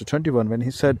John chapter 21 when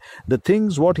he said, the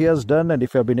things what he has done, and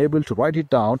if you have been able to write it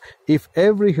down, if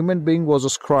every human being was a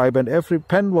scribe and every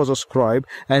pen was a scribe,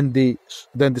 and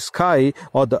then the sky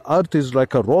or the earth is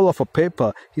like a roll of a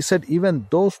paper, he said even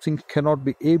those things cannot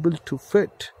be able to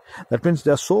fit. That means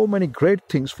there are so many great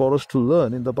things for us to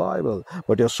learn in the Bible,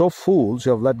 but you're so fools,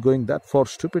 you have let going that for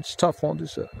stupid stuff on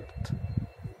this earth.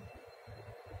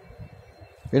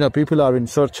 You know, people are in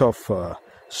search of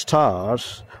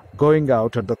stars going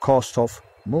out at the cost of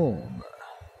moon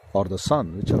or the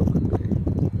sun, whichever could be.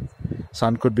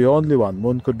 Sun could be only one,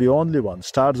 moon could be only one,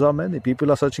 stars are many.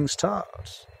 People are searching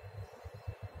stars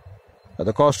at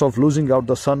the cost of losing out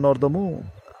the sun or the moon.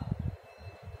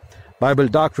 Bible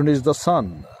doctrine is the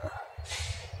sun.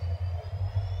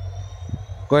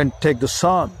 Go and take the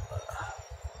sun.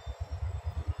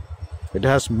 It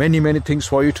has many, many things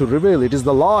for you to reveal. It is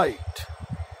the light.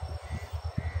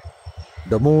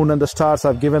 The moon and the stars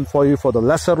are given for you for the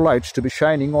lesser lights to be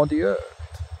shining on the earth.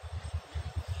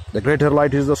 The greater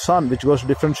light is the sun, which goes to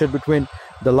differentiate between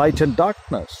the light and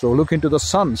darkness. So look into the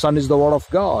sun. Sun is the word of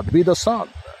God. Be the sun.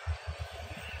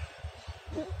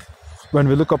 When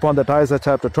we look upon that Isaiah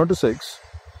chapter 26,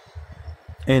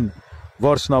 in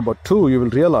verse number 2, you will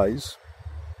realize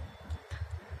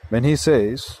when he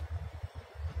says,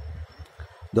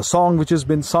 the song which has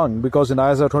been sung, because in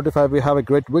Isaiah 25 we have a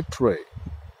great victory.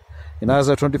 In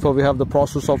Isaiah 24 we have the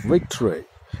process of victory.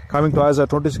 Coming to Isaiah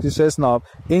 26, he says, now,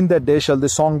 in that day shall the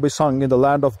song be sung in the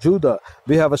land of Judah.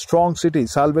 We have a strong city.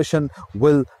 Salvation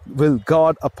will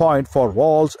God appoint for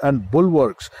walls and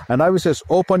bulwarks. And now he says,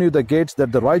 open you the gates,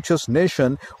 that the righteous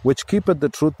nation which keepeth the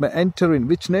truth may enter in.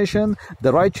 Which nation?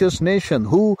 The righteous nation.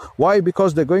 Who? Why?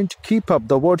 Because they're going to keep up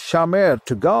the word shamer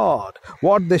to God.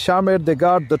 What they shamer? They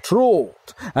guard the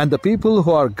truth. And the people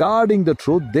who are guarding the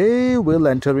truth, they will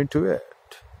enter into it.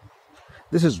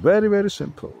 This is very, very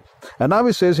simple. And now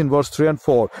he says in verse 3 and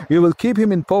 4, you will keep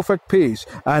him in perfect peace,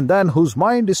 and then whose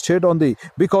mind is stayed on thee,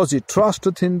 because he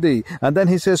trusteth in thee. And then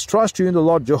he says, trust you in the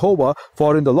Lord Jehovah,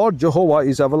 for in the Lord Jehovah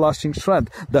is everlasting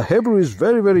strength. The Hebrew is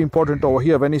very, very important over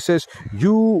here when he says,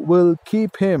 you will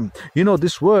keep him. You know,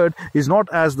 this word is not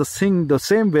as the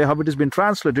same way how it has been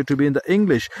translated to be in the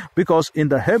English, because in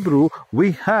the Hebrew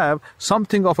we have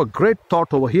something of a great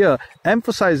thought over here,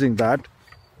 emphasizing that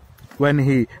when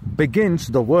he begins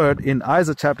the word in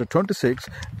Isaiah chapter 26,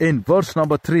 in verse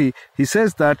number 3, he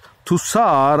says that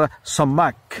Tusar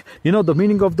Samak. You know the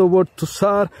meaning of the word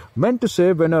Tusar? Meant to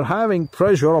say when you're having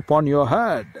pressure upon your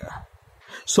head.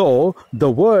 So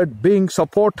the word being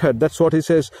supported, that's what he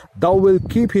says, thou will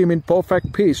keep him in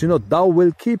perfect peace. You know, thou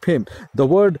will keep him. The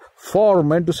word for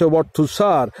meant to say what?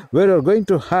 Tusar, where you're going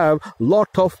to have lot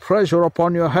of pressure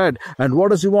upon your head. And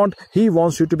what does he want? He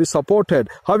wants you to be supported.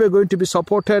 How are you going to be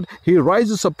supported? He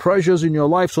rises up pressures in your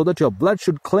life so that your blood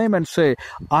should claim and say,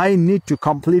 I need to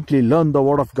completely learn the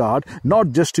word of God,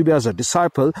 not just to be as a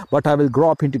disciple, but I will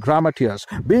grow up into grammatias.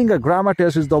 Being a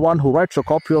grammatias is the one who writes a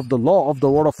copy of the law of the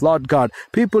word of Lord God.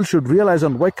 People should realize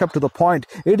and wake up to the point.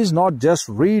 It is not just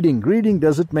reading. Reading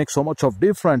doesn't make so much of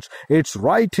difference. It's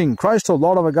writing. Christ, the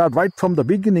Lord of God, right from the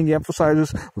beginning, he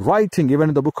emphasizes writing. Even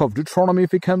in the book of Deuteronomy,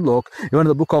 if you can look, even in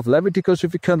the book of Leviticus,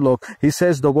 if you can look, he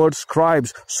says the word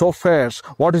scribes, sophers.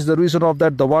 What is the reason of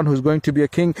that? The one who is going to be a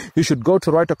king, he should go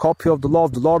to write a copy of the law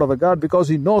of the Lord of God, because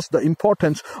he knows the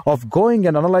importance of going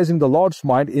and analyzing the Lord's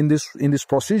mind in this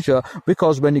procedure.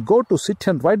 Because when you go to sit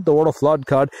and write the word of Lord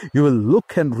God, you will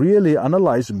look and really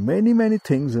analyze many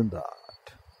things in that.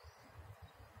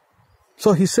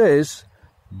 So he says,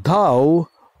 thou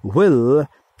will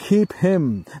keep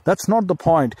him. That's not the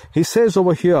point. He says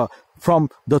over here, from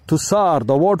the tusar,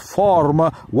 the word form,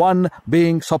 one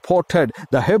being supported.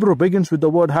 The Hebrew begins with the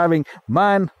word having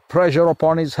man pressure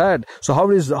upon his head. So how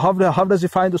does he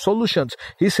find the solutions?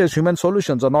 He says human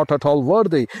solutions are not at all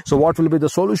worthy. So what will be the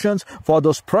solutions? For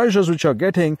those pressures which you're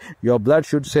getting, your blood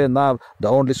should say, now the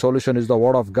only solution is the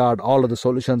word of God. All of the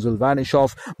solutions will vanish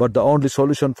off, but the only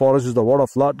solution for us is the word of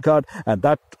Lord God, and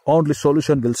that only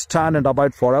solution will stand and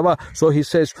abide forever. So he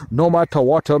says, no matter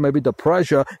what may be the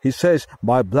pressure, he says,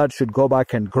 my blood should go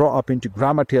back and grow up into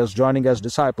grammatias, joining as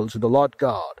disciples to the Lord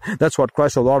God. That's what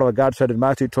Christ, the Lord of God, said in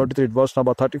Matthew 23, verse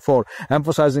number 34,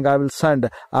 emphasizing, I will send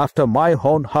after my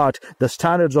own heart the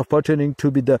standards of pertaining to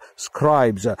be the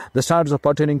scribes, the standards of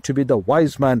pertaining to be the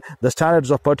wise man, the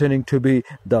standards of pertaining to be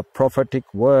the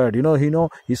prophetic word.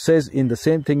 He says in the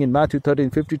same thing in Matthew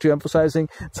 13:52, emphasizing,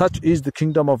 such is the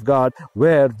kingdom of God,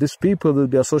 where this people will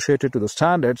be associated to the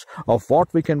standards of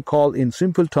what we can call in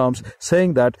simple terms,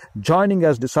 saying that joining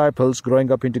as disciples,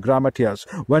 growing up into grammatias.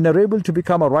 When they're able to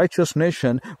become a righteous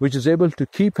nation, which is able to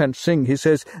keep and sing, he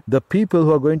says, the people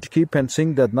who are going to keep and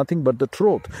sing that nothing but the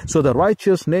truth. So the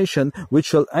righteous nation which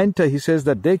shall enter, he says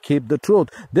that they keep the truth.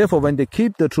 Therefore, when they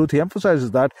keep the truth, he emphasizes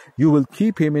that you will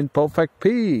keep him in perfect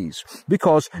peace,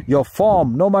 because your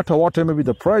form, no matter what may be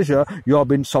the pressure, you have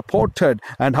been supported.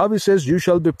 And how he says you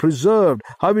shall be preserved.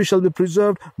 How you shall be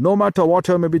preserved? No matter what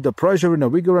may be the pressure, in a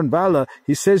vigor and valor,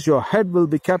 he says your head will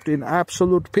be kept in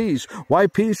absolute peace. Why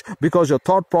peace? Because your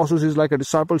thought process is like a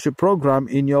discipleship program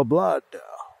in your blood.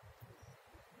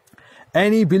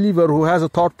 Any believer who has a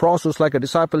thought process like a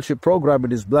discipleship program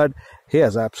in his blood, he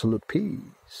has absolute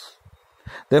peace.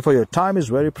 Therefore, your time is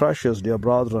very precious, dear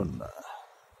brethren.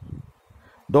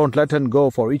 Don't let him go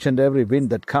for each and every wind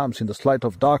that comes in the sleight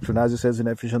of doctrine, as he says in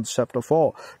Ephesians chapter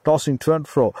 4, tossing to and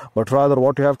fro. But rather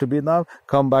what you have to be now,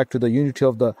 come back to the unity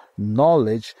of the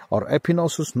knowledge, or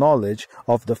epinosis knowledge,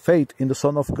 of the faith in the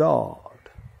Son of God.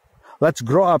 Let's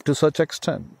grow up to such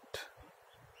extent.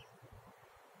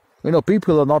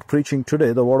 People are not preaching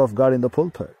today the word of God in the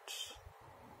pulpits.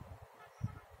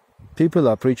 People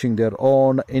are preaching their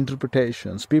own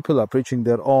interpretations. People are preaching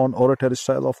their own oratory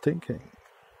style of thinking.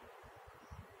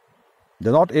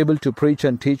 They're not able to preach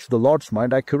and teach the Lord's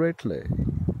mind accurately.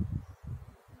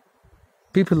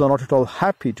 People are not at all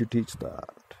happy to teach that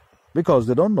because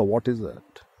they don't know what is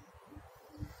it.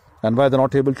 And why they're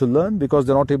not able to learn? Because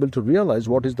they're not able to realize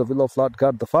what is the will of Lord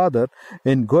God the Father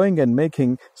in going and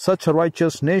making such a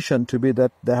righteous nation to be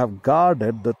that they have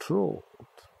guarded the truth.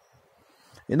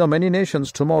 You know, many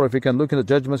nations tomorrow, if you can look in the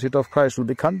judgment seat of Christ, will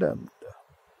be condemned.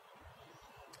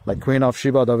 Like Queen of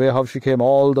Sheba, the way how she came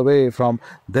all the way from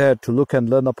there to look and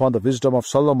learn upon the wisdom of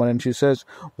Solomon. And she says,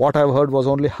 what I've heard was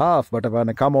only half, but when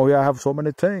I come over here, I have so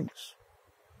many things.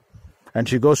 And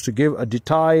she goes to give a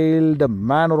detailed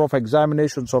manner of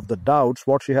examinations of the doubts,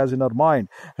 what she has in her mind.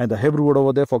 And the Hebrew word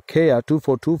over there for Kea,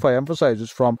 2425, emphasizes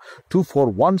from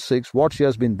 2416, what she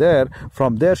has been there.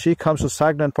 From there, she comes to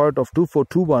stagnant point of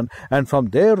 2421. And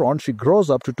from there on, she grows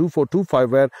up to 2425,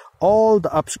 where all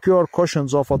the obscure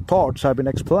questions of her thoughts have been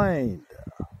explained.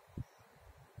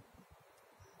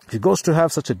 She goes to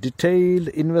have such a detailed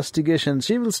investigation.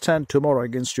 She will stand tomorrow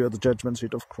against you at the judgment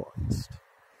seat of Christ.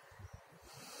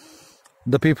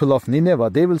 The people of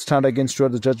Nineveh, they will stand against you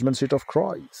at the judgment seat of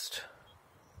Christ.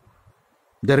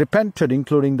 They repented,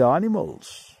 including the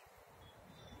animals,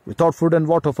 without food and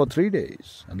water for 3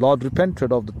 days. And Lord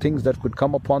repented of the things that could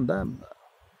come upon them.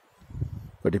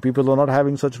 But if people are not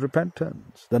having such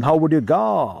repentance, then how would you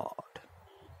guard?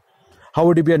 How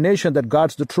would you be a nation that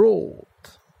guards the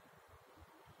truth?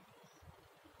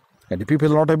 And if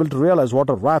people are not able to realize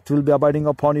what a wrath will be abiding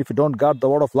upon you if you don't guard the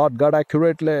word of Lord God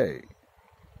accurately.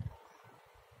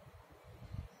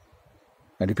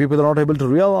 And if people are not able to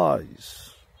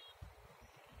realize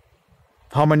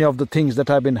how many of the things that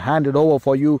have been handed over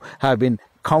for you have been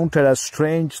counted as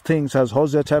strange things, as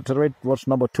Hosea chapter 8 verse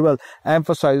number 12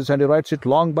 emphasizes, and he writes it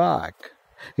long back.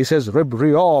 He says, Rib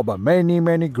Riob, many,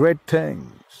 many great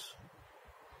things.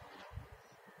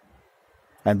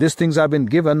 And these things have been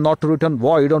given not to return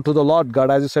void unto the Lord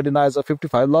God, as he said in Isaiah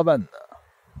 55:11.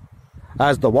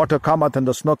 As the water cometh and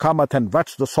the snow cometh and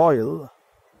wets the soil,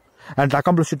 and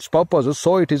accomplish its purposes,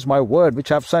 so it is my word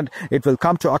which I have sent. It will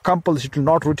come to accomplish, it will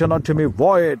not return unto me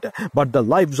void. But the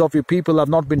lives of your people have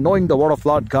not been knowing the word of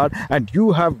Lord God, and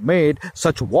you have made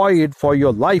such void for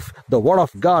your life the word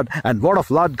of God, and word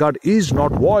of Lord God is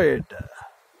not void.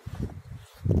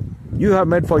 You have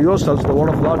made for yourselves the word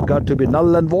of Lord God to be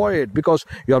null and void, because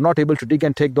you are not able to dig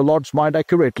and take the Lord's mind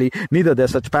accurately. Neither there are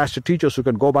such pastor teachers who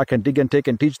can go back and dig and take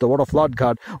and teach the word of Lord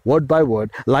God word by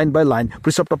word, line by line,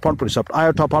 precept upon precept,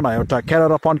 iota upon iota,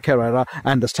 carrera upon carrera,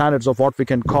 and the standards of what we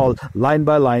can call line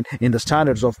by line in the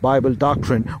standards of Bible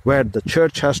doctrine, where the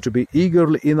church has to be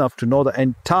eagerly enough to know the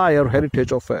entire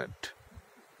heritage of it.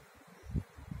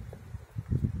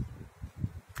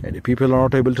 And if people are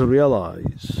not able to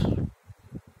realize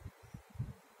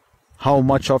how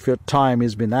much of your time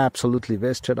has been absolutely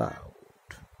wasted out,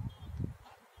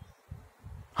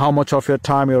 how much of your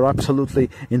time you're absolutely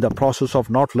in the process of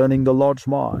not learning the Lord's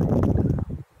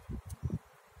mind.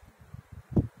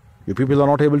 You people are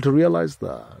not able to realize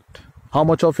that. How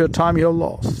much of your time you have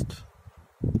lost.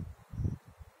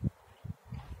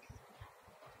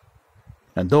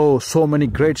 And though so many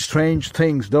great strange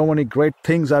things, though many great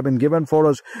things have been given for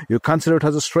us, you consider it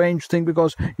as a strange thing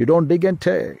because you don't dig and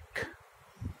take.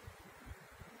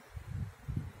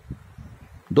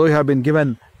 Though you have been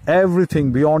given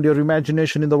everything beyond your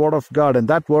imagination in the Word of God, and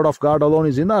that Word of God alone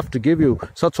is enough to give you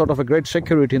such sort of a great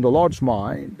security in the Lord's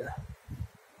mind.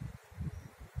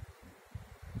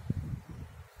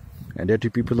 And yet you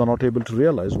people are not able to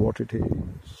realize what it is.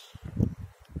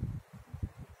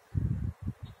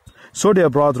 So, dear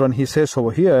brethren, he says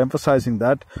over here, emphasizing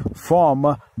that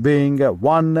from being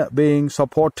one, being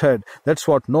supported. That's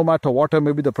what, no matter what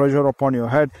may be the pressure upon your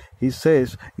head, he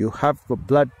says, you have the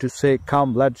blood to say,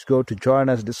 come, let's go to join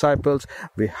as disciples.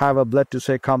 We have a blood to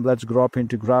say, come, let's grow up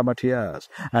into grammatias.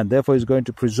 And therefore, he's going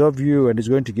to preserve you and he's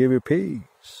going to give you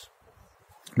peace.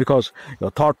 Because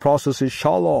your thought process is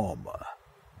shalom.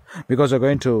 Because you're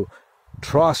going to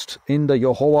trust in the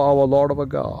Yehovah our Lord our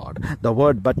God. The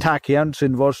word batak ends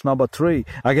in verse number 3.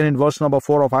 Again in verse number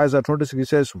 4 of Isaiah 26 he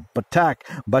says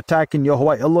batak in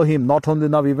Yehovah Elohim, not only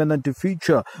now even into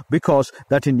future, because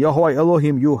that in Yehovah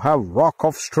Elohim you have rock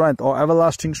of strength or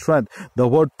everlasting strength. The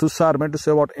word tusar meant to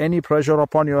say about any pressure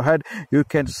upon your head, you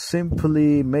can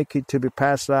simply make it to be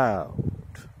passed out.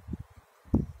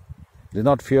 Do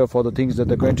not fear for the things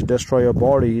that are going to destroy your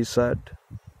body, he said,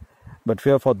 but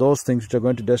fear for those things which are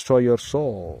going to destroy your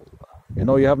soul. You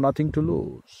know you have nothing to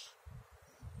lose.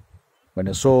 When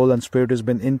your soul and spirit has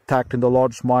been intact in the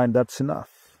Lord's mind, that's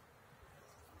enough.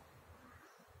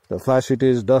 The flesh it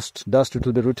is dust, dust it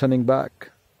will be returning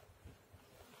back.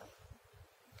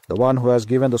 The one who has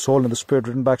given the soul and the spirit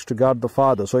written back to God the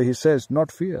Father. So he says,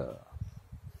 not fear.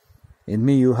 In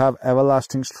me you have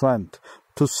everlasting strength.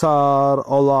 Tusar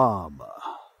olam.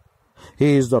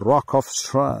 He is the rock of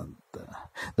strength.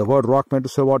 The word rock meant to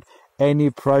say what? Any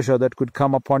pressure that could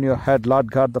come upon your head,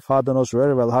 Lord God the Father knows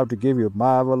very well how to give you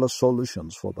marvelous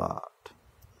solutions for that.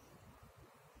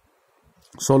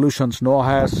 Solutions no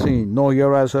eye has seen, no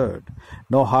ear has heard,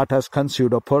 no heart has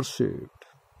conceived or perceived.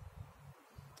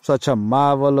 Such a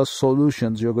marvelous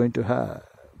solutions you're going to have.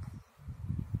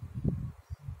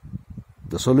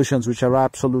 The solutions which are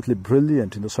absolutely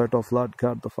brilliant in the sight of Lord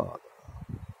God the Father.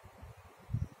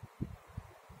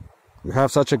 We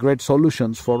have such a great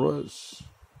solutions for us.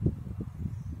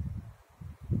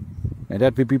 And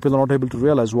yet we people are not able to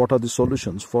realize what are the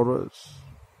solutions for us.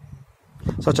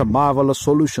 Such a marvelous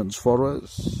solutions for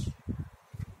us.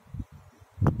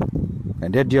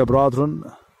 And yet, dear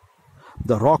brethren,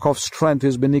 the rock of strength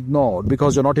has been ignored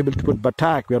because you're not able to put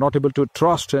back, we are not able to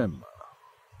trust him.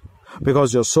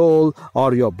 Because your soul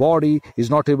or your body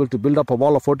is not able to build up a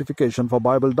wall of fortification for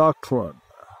Bible doctrine.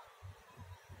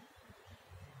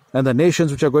 And the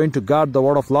nations which are going to guard the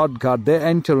word of Lord God, they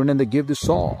enter in and they give the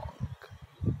song.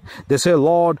 They say,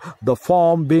 Lord, the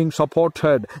form being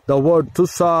supported, the word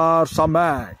tusar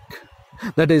samak.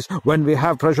 That is, when we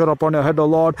have pressure upon your head, O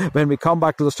Lord, when we come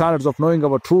back to the standards of knowing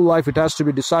our true life, it has to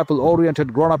be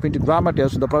disciple-oriented, grown up into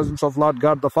grammatias in the presence of Lord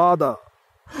God the Father.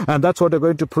 And that's what they're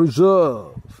going to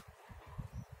preserve.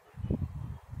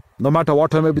 No matter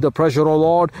what may be the pressure, O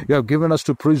Lord, you have given us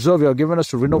to preserve, you have given us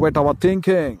to renovate our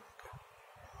thinking.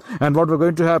 And what we're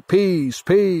going to have, peace,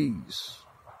 peace.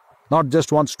 Not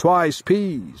just once, twice,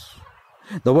 peace.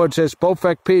 The word says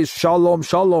perfect peace, shalom,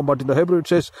 shalom. But in the Hebrew it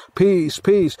says peace,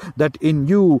 peace. That in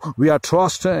you we are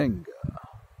trusting.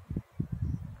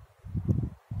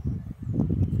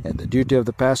 And the duty of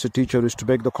the pastor teacher is to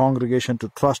make the congregation to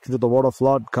trust into the word of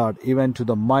Lord God, even to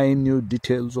the minute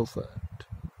details of it.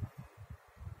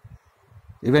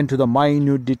 Even to the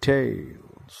minute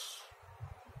details.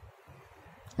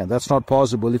 And that's not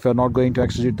possible if you're not going to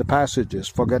exegete the passages.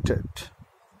 Forget it.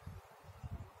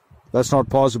 That's not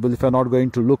possible if you're not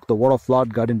going to look the word of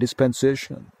Lord God in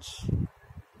dispensations.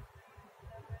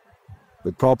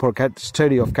 With proper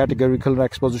study of categorical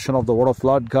exposition of the word of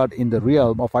Lord God in the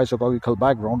realm of isogogical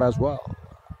background as well.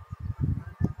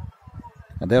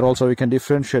 And there also we can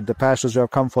differentiate the pastors who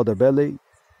have come for the belly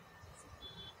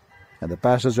and the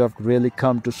pastors who have really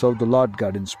come to serve the Lord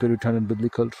God in spirit and in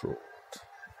biblical truth.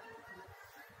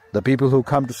 The people who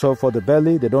come to serve for the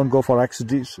belly, they don't go for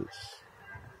exegesis.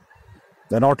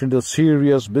 They're not into the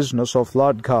serious business of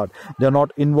Lord God. They're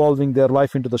not involving their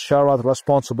life into the sharath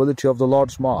responsibility of the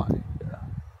Lord's mind.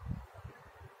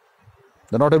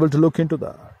 They're not able to look into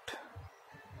that.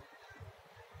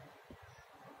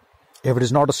 If it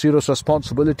is not a serious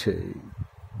responsibility,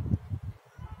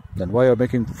 then why are you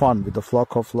making fun with the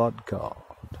flock of Lord God?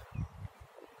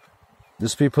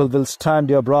 These people will stand,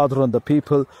 dear brethren, the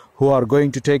people who are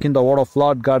going to take in the word of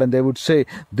Lord God, and they would say,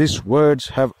 these words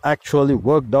have actually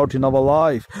worked out in our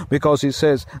life. Because he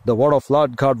says, the word of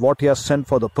Lord God, what he has sent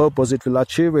for the purpose, it will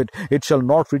achieve it. It shall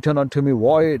not return unto me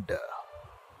void.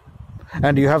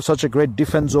 And you have such a great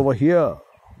defense over here.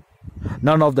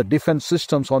 None of the defense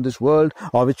systems on this world,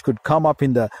 or which could come up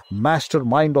in the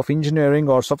mastermind of engineering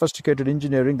or sophisticated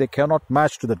engineering, they cannot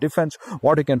match to the defense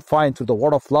what you can find through the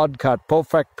word of Lord God.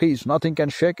 Perfect peace. Nothing can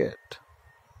shake it.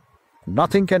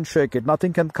 Nothing can shake it.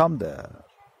 Nothing can come there.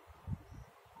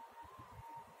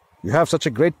 You have such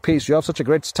a great peace. You have such a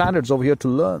great standards over here to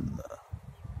learn.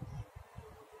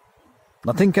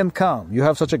 Nothing can come. You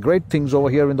have such a great things over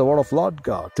here in the word of Lord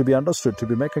God to be understood, to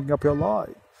be making up your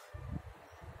life.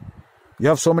 You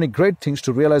have so many great things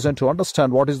to realize and to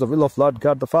understand what is the will of Lord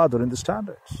God the Father in the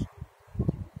standards.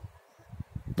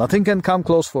 Nothing can come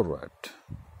close for it.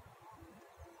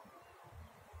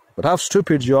 But how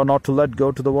stupid you are not to let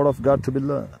go to the word of God to be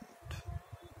learned.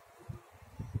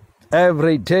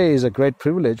 Every day is a great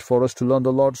privilege for us to learn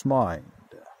the Lord's mind.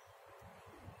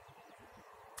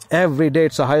 Every day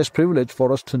it's the highest privilege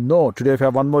for us to know. Today, if you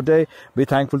have one more day, be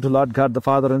thankful to Lord God the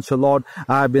Father and say, Lord,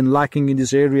 I have been lacking in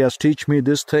these areas. Teach me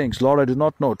these things. Lord, I do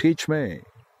not know. Teach me.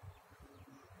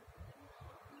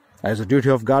 It's the duty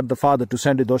of God the Father to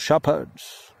send you those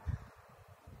shepherds.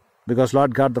 Because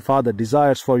Lord God the Father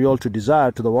desires for you all to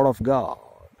desire to the word of God.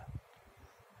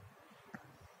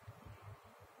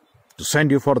 To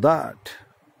send you for that.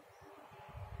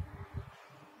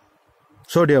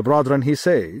 So, dear brethren, he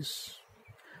says,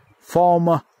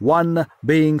 form one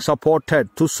being supported,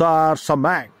 tusar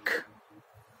samak.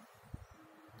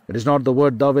 It is not the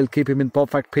word, thou wilt keep him in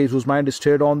perfect peace, whose mind is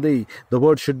stayed on thee. The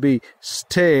word should be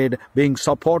stayed, being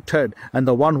supported. And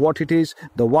the one, what it is,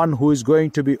 the one who is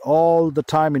going to be all the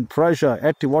time in pressure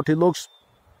at what he looks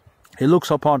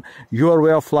upon your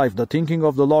way of life, the thinking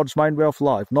of the Lord's mind way of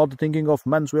life, not the thinking of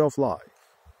man's way of life.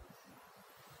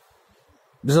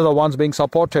 These are the ones being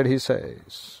supported, he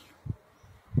says.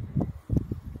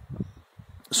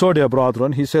 So, dear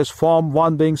brethren, he says, form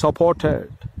one being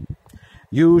supported.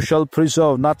 You shall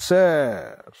preserve, not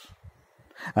share.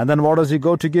 And then what does he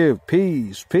go to give?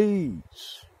 Peace,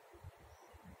 peace.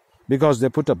 Because they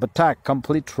put a batak,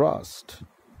 complete trust.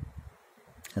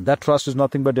 And that trust is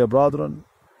nothing but, dear brethren,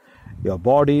 your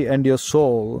body and your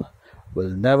soul will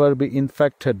never be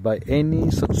infected by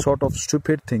any such sort of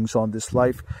stupid things on this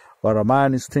life where a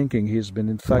man is thinking he's been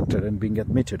infected and being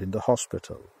admitted in the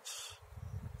hospitals.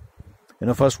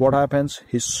 First what happens?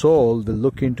 His soul will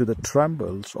look into the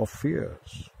trembles of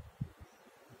fears.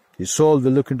 His soul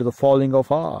will look into the falling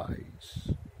of eyes.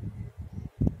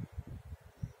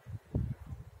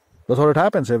 That's what it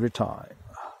happens every time.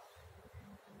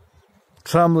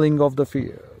 Trembling of the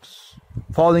fears,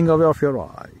 falling away of your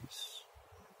eyes,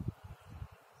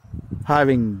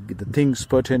 having the things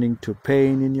pertaining to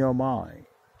pain in your mind.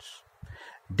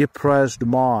 Depressed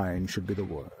mind should be the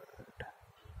word.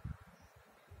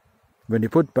 When you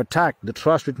put batak, the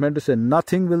trust, it meant to say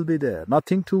nothing will be there,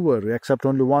 nothing to worry, except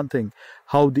only one thing,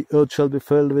 how the earth shall be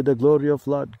filled with the glory of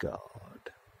Lord God.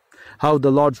 How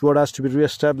the Lord's word has to be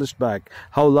re-established back.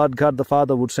 How Lord God the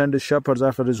Father would send his shepherds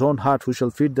after his own heart, who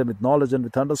shall feed them with knowledge and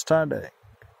with understanding.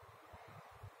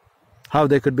 How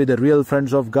they could be the real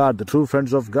friends of God, the true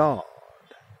friends of God.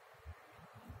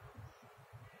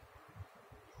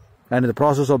 And in the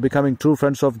process of becoming true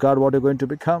friends of God, what are you going to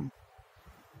become?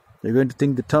 You're going to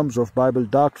think the terms of Bible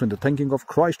doctrine, the thinking of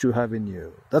Christ you have in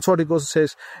you. That's what he goes and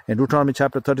says in Deuteronomy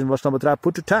chapter 13, verse number 3,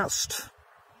 put to test.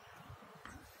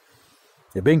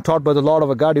 You're being taught by the Lord of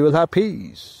a God, you will have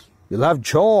peace. You'll have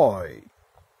joy.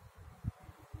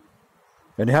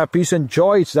 When you have peace and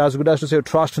joy, it's as good as to say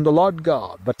trust in the Lord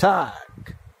God.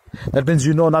 Batak. That means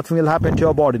you know nothing will happen to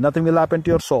your body, nothing will happen to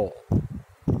your soul.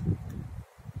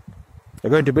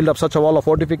 You're going to build up such a wall of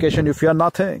fortification, you fear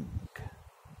nothing.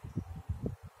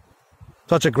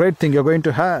 Such a great thing you're going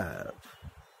to have.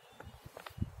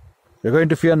 You're going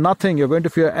to fear nothing. You're going to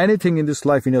fear anything in this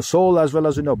life, in your soul as well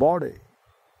as in your body.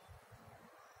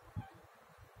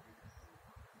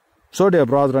 So, dear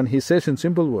brethren, he says in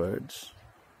simple words,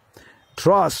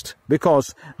 trust,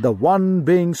 because the one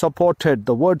being supported,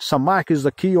 the word samak is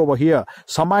the key over here.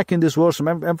 Samak in this verse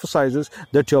emphasizes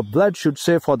that your blood should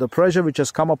say, for the pressure which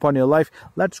has come upon your life,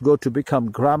 let's go to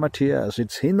become grammatias.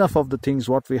 It's enough of the things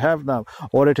what we have now.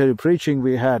 Oratory preaching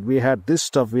we had this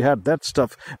stuff, we had that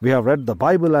stuff, we have read the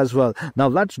Bible as well. Now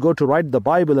let's go to write the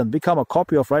Bible and become a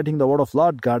copy of writing the word of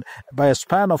Lord God by a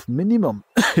span of minimum,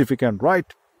 if you can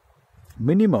write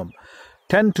minimum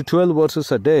 10 to 12 verses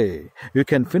a day, you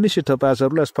can finish it up as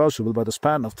early as possible by the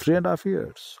span of 3.5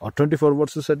 years. Or 24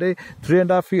 verses a day,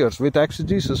 3.5 years with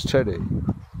exegesis study.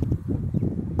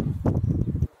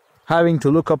 Having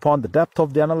to look upon the depth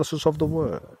of the analysis of the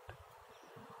word.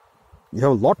 You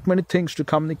have a lot many things to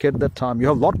communicate that time. You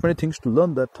have a lot many things to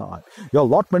learn that time. You have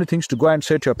a lot many things to go and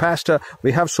say to your pastor,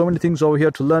 we have so many things over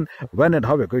here to learn. When and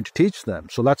how we're going to teach them.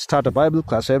 So let's start a Bible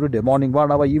class every day, morning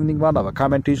 1 hour, evening 1 hour.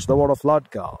 Come and teach the word of Lord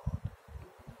God.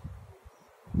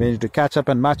 We need to catch up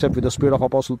and match up with the spirit of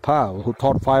Apostle Paul, who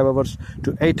taught 5 hours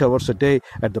to 8 hours a day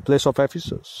at the place of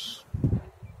Ephesus.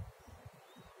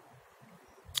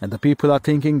 And the people are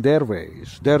thinking their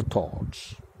ways, their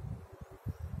thoughts.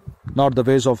 Not the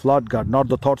ways of Lord God, not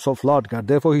the thoughts of Lord God.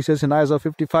 Therefore he says in Isaiah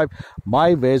 55,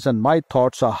 my ways and my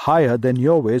thoughts are higher than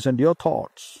your ways and your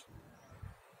thoughts.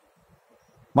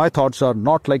 My thoughts are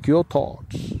not like your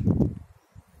thoughts.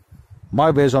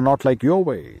 My ways are not like your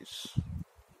ways.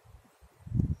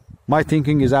 My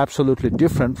thinking is absolutely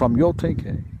different from your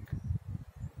thinking.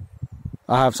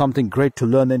 I have something great to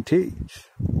learn and teach.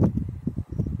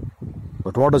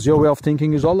 But what is your way of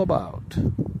thinking is all about?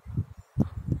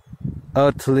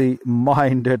 Earthly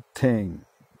minded things.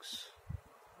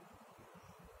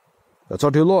 That's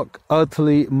what you look.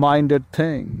 Earthly minded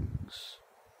things.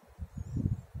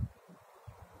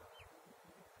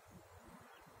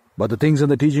 But the things and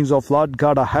the teachings of Lord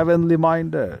God are heavenly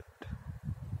minded.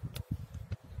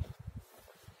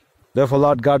 Therefore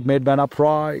Lord God made man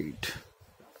upright.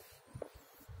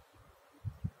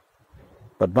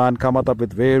 But man cometh up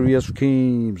with various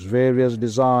schemes, various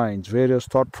designs, various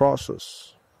thought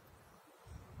process,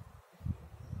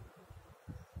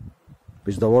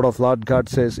 which the word of Lord God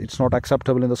says it's not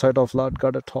acceptable in the sight of Lord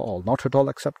God at all. Not at all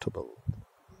acceptable.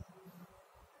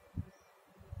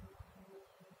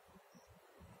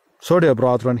 So, dear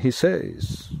brethren, he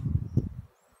says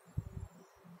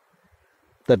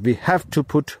that we have to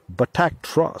put batak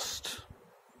trust.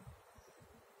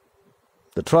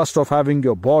 The trust of having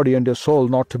your body and your soul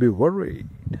not to be worried,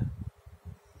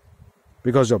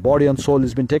 because your body and soul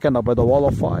has been taken up by the wall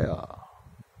of fire.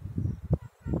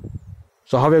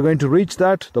 So how are we going to reach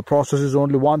that? The process is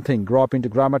only one thing: grow up into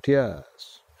grammatias.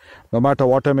 No matter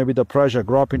what may be the pressure,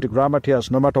 grow up into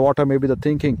grammatias. No matter what may be the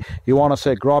thinking, you want to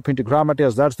say, grow up into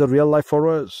grammatias. That's the real life for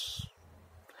us.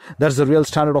 That's the real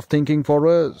standard of thinking for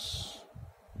us.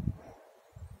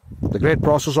 The great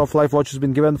process of life which has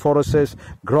been given for us says,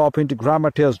 grow up into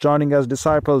grammatias, joining as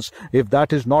disciples. If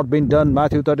that is not been done,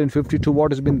 Matthew 13:52,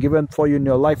 what has been given for you in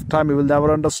your lifetime, you will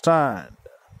never understand.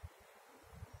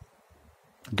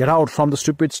 Get out from the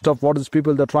stupid stuff what is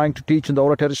people they're trying to teach in the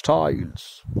oratory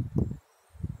styles.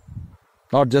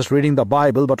 Not just reading the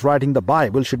Bible, but writing the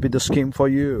Bible should be the scheme for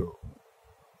you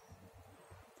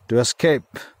to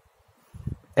escape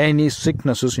any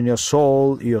sicknesses in your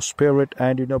soul, your spirit,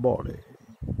 and in your body.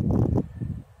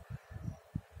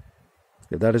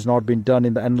 If that has not been done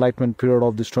in the enlightenment period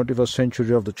of this 21st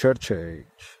century of the church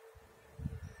age,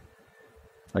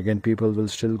 again people will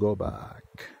still go back.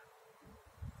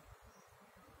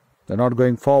 They're not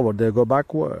going forward, they go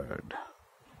backward.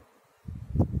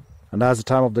 And as the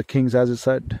time of the kings, as it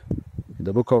said in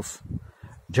the book of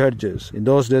Judges, in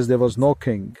those days there was no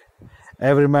king.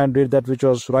 Every man did that which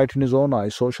was right in his own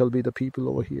eyes, so shall be the people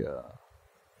over here.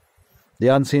 The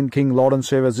unseen King, Lord and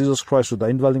Savior Jesus Christ, with the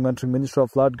indwelling mentoring ministry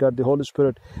of Lord God, the Holy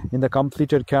Spirit, in the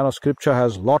completed canon of Scripture,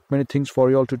 has lot many things for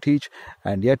you all to teach,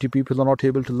 and yet you people are not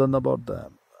able to learn about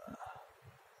them.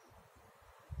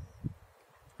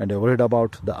 And you're worried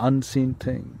about the unseen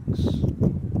things.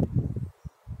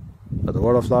 But the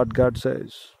word of Lord God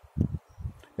says,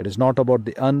 it is not about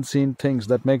the unseen things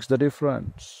that makes the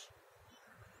difference.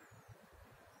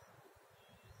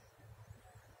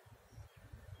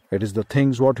 It is the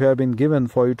things what you have been given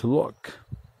for you to look.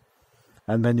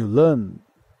 And when you learn,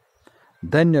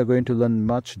 then you're going to learn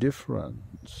much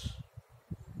difference.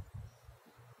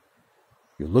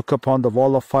 You look upon the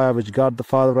wall of fire which God the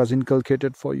Father has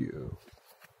inculcated for you.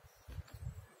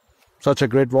 Such a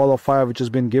great wall of fire which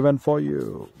has been given for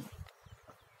you.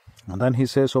 And then he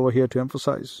says over here to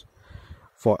emphasize,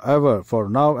 forever, for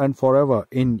now and forever,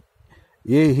 in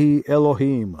Yehi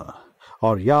Elohim,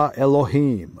 or Yah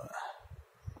Elohim,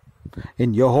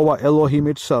 in Jehovah Elohim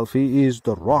itself, he is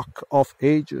the rock of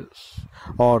ages,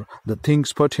 or the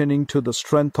things pertaining to the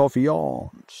strength of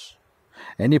eons.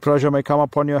 Any pressure may come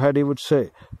upon your head, he would say,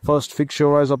 first fix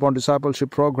your eyes upon discipleship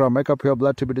program, make up your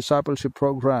blood to be discipleship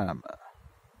program.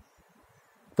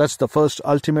 That's the first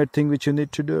ultimate thing which you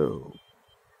need to do.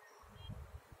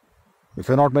 If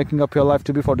you're not making up your life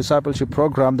to be for discipleship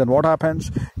program, then what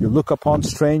happens? You look upon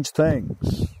strange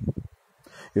things.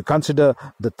 You consider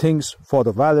the things for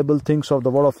the valuable things of the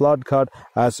word of Lord God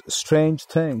as strange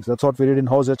things. That's what we read in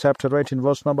Hosea chapter 8 in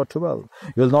verse number 12.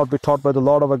 You will not be taught by the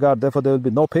Lord our God, therefore there will be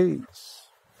no peace.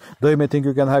 Though you may think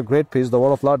you can have great peace, the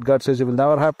word of Lord God says you will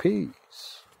never have peace.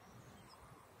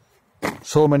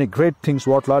 So many great things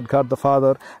what Lord God the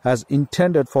Father has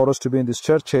intended for us to be in this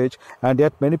church age, and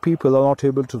yet many people are not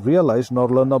able to realize nor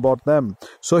learn about them.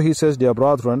 So he says, dear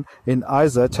brethren, in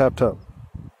Isaiah chapter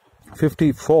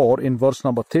 54 in verse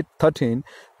number 13,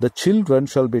 the children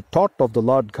shall be taught of the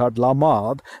Lord God,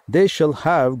 Lamad, they shall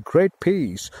have great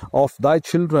peace of thy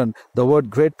children. The word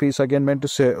great peace again meant to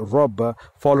say Rabb,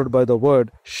 followed by the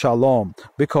word Shalom,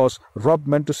 because Rabb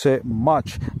meant to say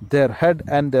much. Their head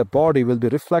and their body will be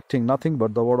reflecting nothing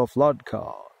but the word of Lord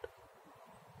God.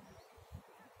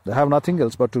 They have nothing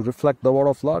else but to reflect the word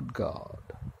of Lord God.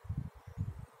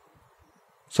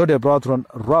 So, dear brethren,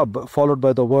 Rabb followed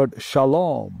by the word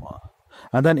Shalom.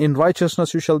 And then in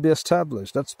righteousness you shall be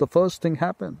established. That's the first thing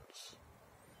happens.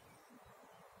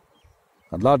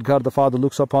 And Lord God the Father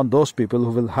looks upon those people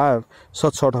who will have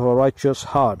such sort of a righteous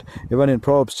heart. Even in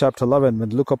Proverbs chapter 11,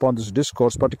 when you look upon this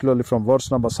discourse, particularly from verse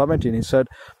number 17, he said,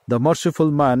 the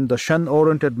merciful man, the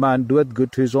shun-oriented man, doeth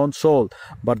good to his own soul,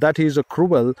 but that he is a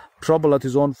cruel, troubleth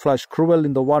his own flesh. Cruel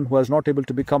in the one who is not able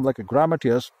to become like a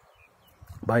grammatias,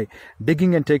 by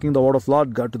digging and taking the word of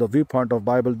Lord God to the viewpoint of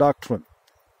Bible doctrine.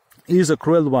 He is a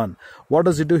cruel one. What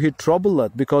does he do? He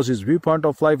troubleth, because his viewpoint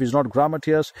of life is not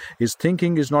grammatias, his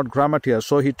thinking is not grammatias,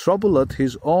 so he troubleth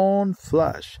his own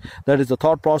flesh. That is the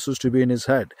thought process to be in his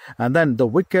head. And then the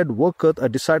wicked worketh a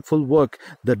deceitful work,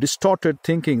 the distorted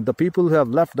thinking, the people who have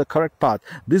left the correct path.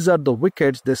 These are the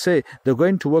wicked. They say they're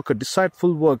going to work a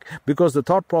deceitful work, because the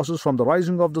thought process from the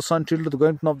rising of the sun till the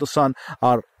going down of the sun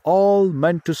are all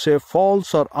meant to say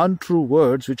false or untrue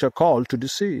words which are called to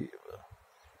deceive.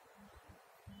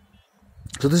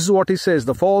 So this is what he says,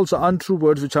 the false are untrue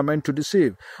words which are meant to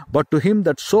deceive. But to him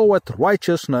that soweth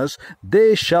righteousness,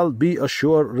 they shall be a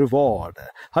sure reward.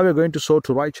 How are you going to sow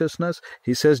to righteousness?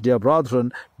 He says, dear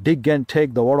brethren, dig and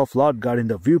take the word of Lord God in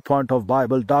the viewpoint of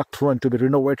Bible doctrine to be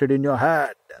renovated in your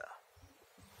head.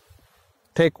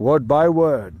 Take word by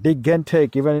word, dig and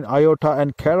take even in iota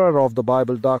and carer of the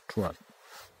Bible doctrine.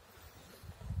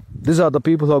 These are the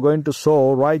people who are going to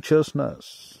sow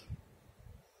righteousness.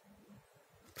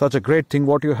 Such a great thing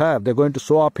what you have. They're going to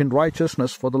sow up in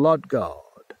righteousness for the Lord God.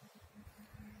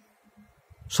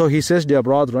 So he says, dear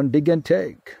brethren, dig and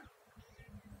take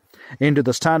into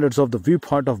the standards of the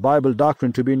viewpoint of Bible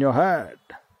doctrine to be in your head.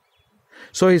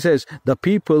 So he says, the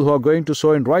people who are going to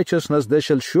sow in righteousness, they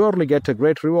shall surely get a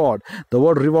great reward. The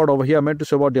word reward over here meant to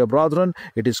say about dear brethren,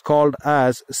 it is called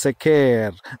as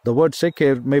seker. The word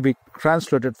seker may be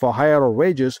translated for hire or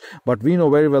wages, but we know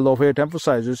very well over here it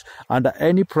emphasizes under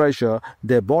any pressure,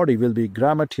 their body will be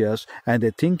grammateus and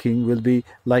their thinking will be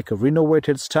like a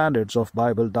renovated standards of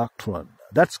Bible doctrine.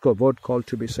 That's the word called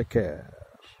to be seker.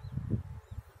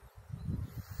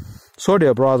 So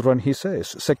dear brethren, he says,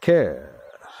 seker.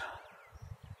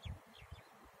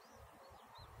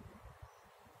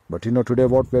 But you know today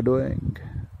what we're doing?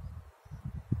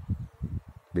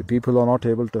 The people are not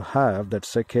able to have that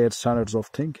secured standards of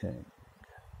thinking.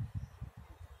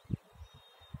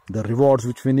 The rewards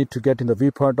which we need to get in the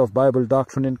viewpoint of Bible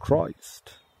doctrine in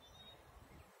Christ.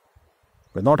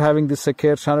 We're not having these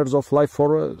secured standards of life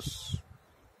for us.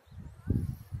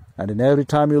 And in every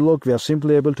time you look, we are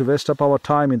simply able to waste up our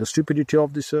time in the stupidity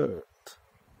of this earth.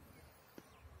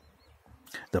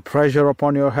 The pressure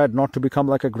upon your head not to become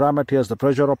like a grammateus, the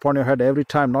pressure upon your head every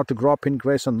time not to grow up in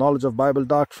grace and knowledge of Bible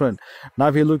doctrine. Now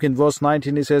if you look in verse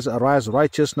 19, he says, as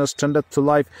righteousness tendeth to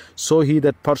life, so he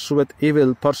that pursueth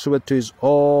evil pursueth to his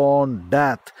own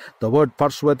death. The word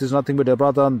pursueth is nothing but a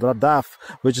brother and radaf,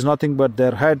 which is nothing but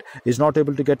their head is not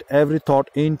able to get every thought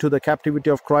into the captivity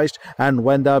of Christ, and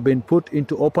when they have been put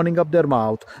into opening up their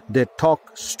mouth, they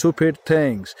talk stupid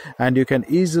things, and you can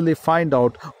easily find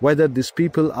out whether these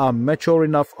people are mature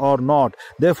enough or not.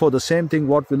 Therefore, the same thing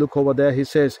what we look over there, he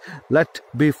says, let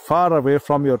be far away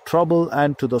from your trouble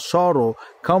and to the sorrow,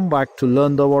 come back to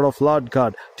learn the word of Lord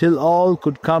God, till all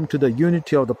could come to the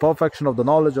unity of the perfection of the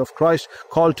knowledge of Christ,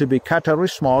 called to be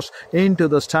katarismos, into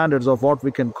the standards of what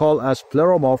we can call as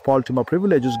pleromorph, ultima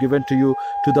privileges given to you,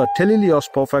 to the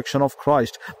telilios perfection of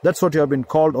Christ. That's what you have been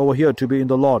called over here to be in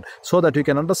the Lord, so that you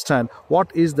can understand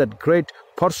what is that great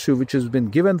pursue which has been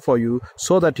given for you,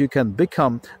 so that you can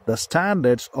become the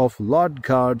standards of Lord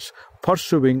God's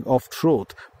pursuing of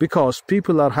truth. Because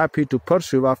people are happy to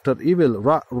pursue after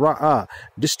evil,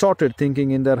 distorted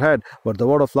thinking in their head, but the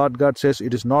word of Lord God says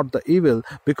it is not the evil,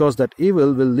 because that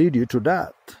evil will lead you to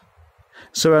death.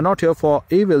 So we are not here for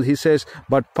evil, he says,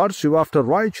 but pursue after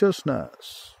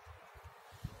righteousness.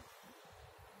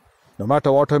 No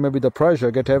matter what may be the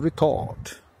pressure, get every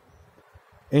thought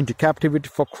into captivity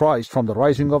for Christ, from the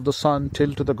rising of the sun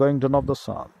till to the going down of the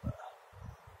sun.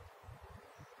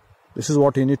 This is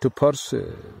what you need to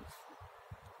pursue.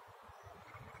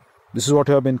 This is what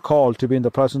you have been called to be in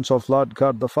the presence of Lord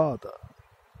God the Father.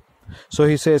 So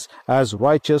he says, as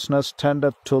righteousness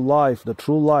tendeth to life, the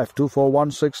true life,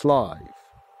 2416 life,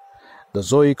 the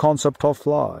Zoe concept of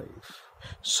life,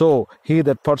 so he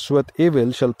that pursueth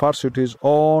evil shall pursue to his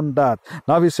own death.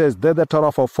 Now he says, they that are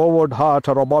of a forward heart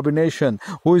are abomination.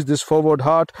 Who is this forward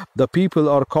heart? The people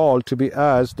are called to be,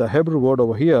 as the Hebrew word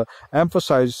over here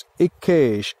emphasizes,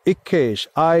 ikkesh,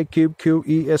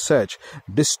 I-Q-Q-E-S-H,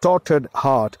 distorted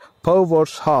heart,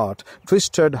 perverse heart,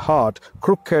 twisted heart,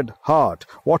 crooked heart.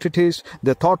 What it is?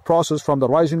 The thought process from the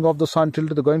rising of the sun till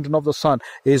to the going down of the sun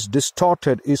is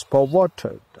distorted, is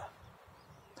perverted.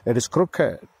 It is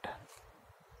crooked.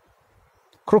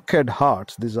 Crooked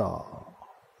hearts these are.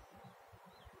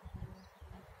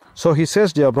 So he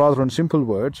says, dear brother, in simple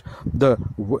words,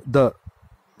 the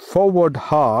forward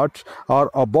hearts are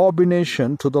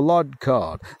abomination to the Lord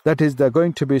God. That is, they're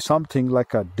going to be something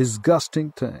like a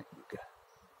disgusting thing.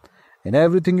 In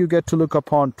everything you get to look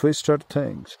upon twisted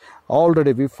things.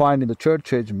 Already we find in the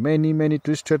church age many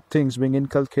twisted things being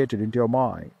inculcated into your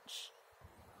minds.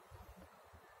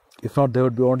 If not, there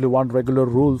would be only one regular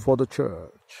rule for the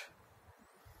church.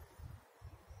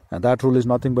 And that rule is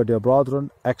nothing but, dear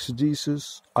brethren,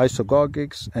 exegesis,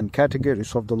 isagogics, and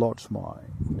categories of the Lord's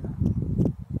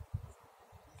mind.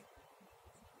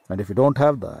 And if you don't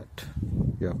have that,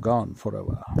 you have gone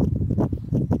forever.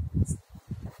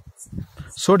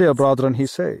 So, dear brethren, he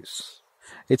says,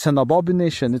 it's an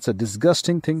abomination, it's a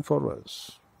disgusting thing for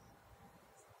us.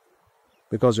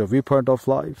 Because your viewpoint of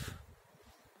life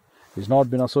is not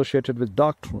been associated with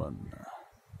doctrine.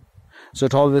 So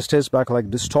it always stays back like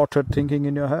distorted thinking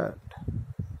in your head.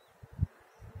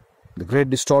 The great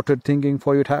distorted thinking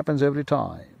for you, it happens every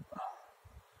time.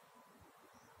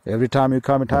 Every time you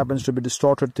come, it happens to be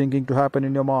distorted thinking to happen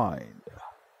in your mind.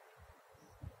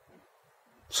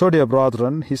 So, dear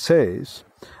brethren, he says,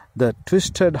 the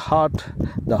twisted heart,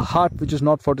 the heart which is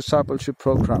not for discipleship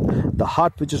program, the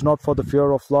heart which is not for the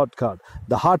fear of Lord God,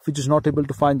 the heart which is not able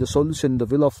to find the solution in the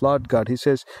will of Lord God, he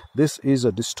says, this is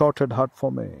a distorted heart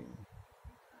for me.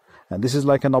 And this is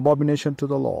like an abomination to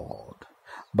the Lord.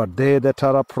 But they that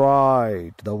are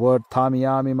upright, the word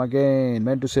thamiyamim again,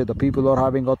 meant to say the people who are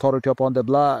having authority upon the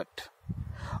blood,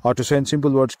 or to say in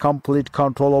simple words, complete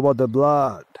control over the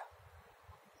blood.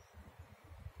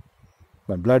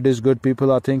 When blood is good, people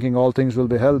are thinking all things will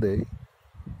be healthy.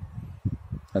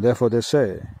 And therefore they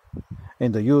say,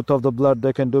 in the youth of the blood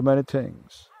they can do many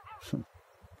things.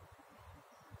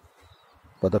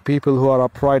 But the people who are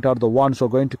upright are the ones who are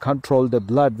going to control the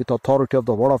blood with authority of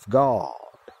the word of God.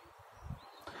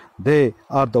 They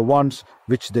are the ones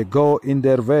which they go in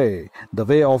their way, the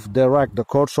way of their act, the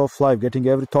course of life, getting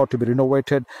every thought to be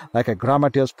renovated like a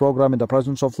grammateus program in the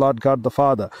presence of Lord God the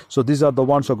Father. So these are the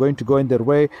ones who are going to go in their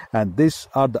way, and these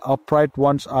are the upright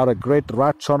ones, are a great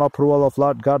ratch on approval of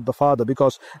Lord God the Father,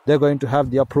 because they're going to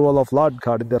have the approval of Lord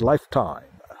God in their lifetime.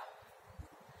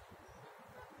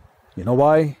 You know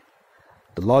why?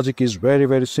 The logic is very,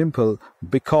 very simple,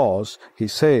 because he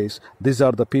says these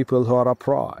are the people who are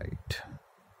upright.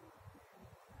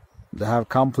 They have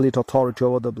complete authority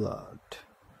over the blood.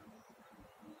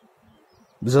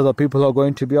 These are the people who are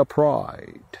going to be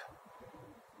upright.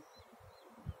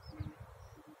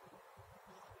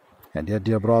 And yet,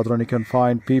 dear brethren, you can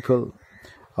find people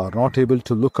are not able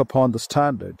to look upon the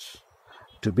standards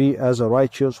to be as a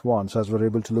righteous ones as we're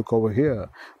able to look over here.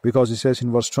 Because he says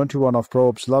in verse 21 of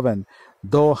Proverbs 11,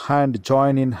 though hand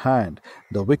join in hand,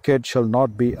 the wicked shall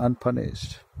not be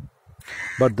unpunished,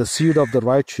 but the seed of the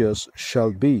righteous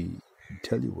shall be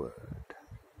delivered.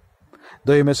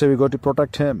 Though you may say we got to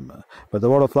protect him, but the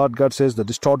word of Lord God says the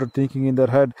distorted thinking in their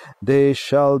head, they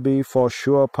shall be for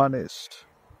sure punished.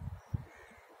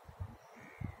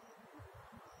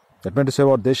 That meant to say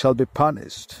what? They shall be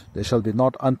punished. They shall be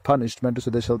not unpunished, meant to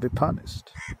say they shall be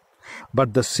punished.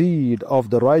 But the seed of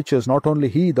the righteous, not only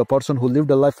he, the person who lived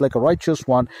a life like a righteous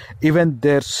one, even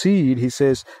their seed, he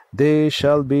says, they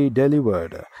shall be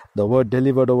delivered. The word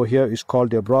delivered over here is called,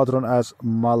 dear brethren, as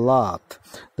malath.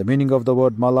 The meaning of the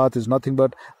word malath is nothing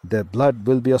but their blood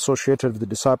will be associated with the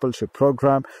discipleship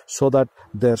program, so that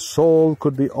their soul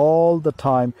could be all the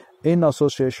time in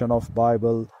association of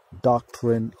Bible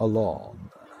doctrine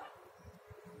alone.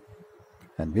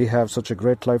 And we have such a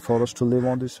great life for us to live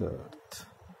on this earth.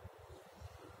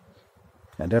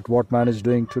 And yet what man is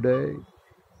doing today?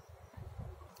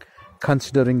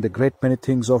 Considering the great many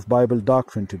things of Bible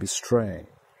doctrine to be strange.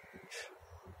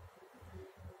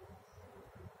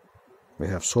 We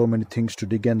have so many things to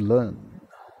dig and learn.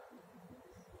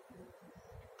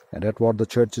 And yet what the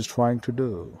church is trying to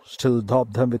do? Still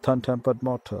daub them with untempered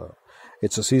mortar.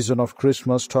 It's a season of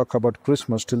Christmas. Talk about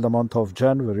Christmas till the month of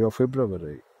January or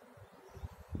February.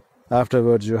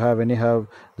 Afterwards, you have anyhow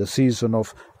the season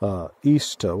of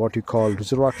Easter, what you call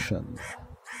resurrection.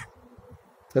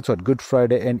 That's what Good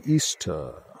Friday and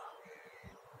Easter.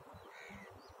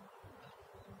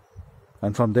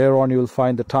 And from there on, you will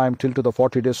find the time till to the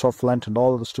 40 days of Lent and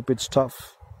all the stupid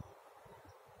stuff.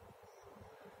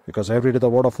 Because every day the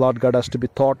word of Lord God has to be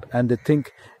taught, and they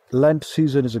think Lent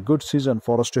season is a good season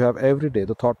for us to have every day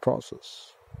the thought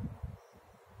process.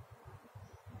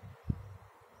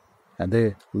 And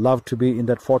they love to be in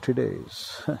that 40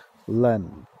 days,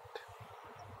 Lent.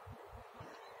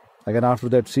 Again, after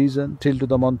that season, till to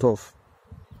the month of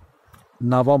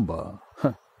November,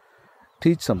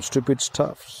 teach some stupid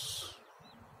stuffs.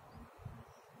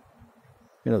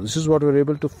 You know, this is what we're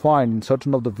able to find in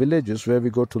certain of the villages where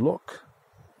we go to look.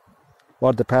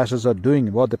 What the pastors are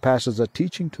doing, what the pastors are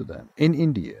teaching to them in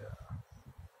India.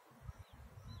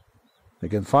 We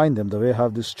can find them the way how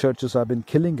these churches have been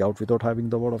killing out without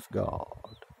having the word of God.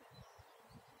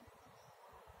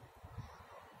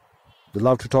 They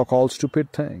love to talk all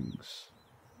stupid things.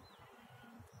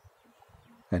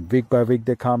 And week by week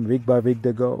they come, week by week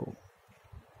they go.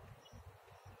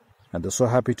 And they're so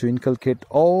happy to inculcate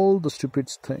all the stupid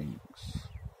things,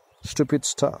 stupid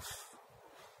stuff.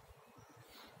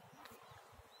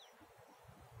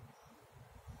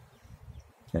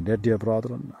 And yet, dear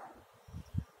brethren,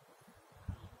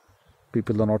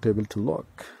 people are not able to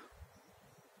look.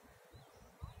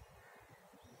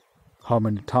 How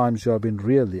many times you have been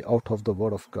really out of the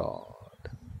word of God?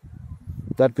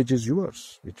 That which is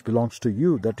yours, which belongs to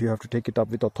you, that you have to take it up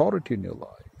with authority in your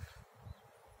life.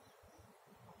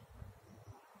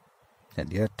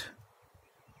 And yet,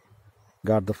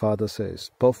 God the Father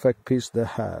says, perfect peace they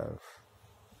have.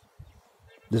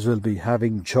 This will be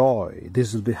having joy.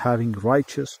 This will be having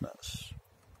righteousness.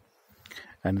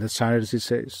 And in the standards He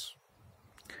says,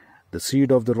 the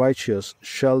seed of the righteous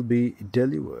shall be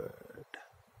delivered.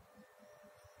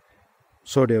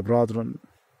 So, dear brethren,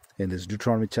 in this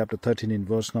Deuteronomy chapter 13 in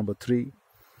verse number 3,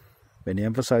 when He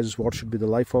emphasizes what should be the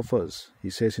life of us, He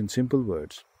says in simple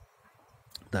words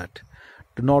that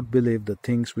do not believe the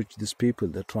things which these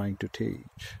people are trying to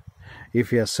teach. If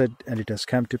He has said and it has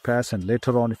come to pass, and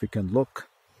later on if you can look,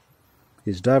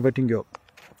 He's diverting your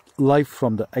life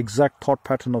from the exact thought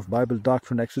pattern of Bible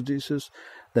doctrine exegesis,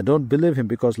 then don't believe Him,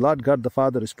 because Lord God the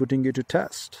Father is putting you to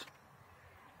test.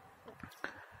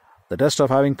 The test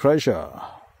of having pressure.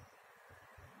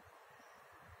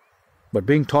 But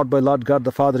being taught by Lord God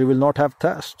the Father, He will not have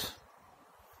test.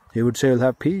 He would say He will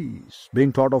have peace.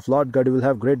 Being taught of Lord God, He will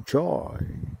have great joy.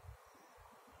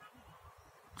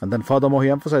 And then furthermore He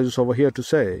emphasizes over here to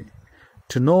say,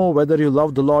 to know whether you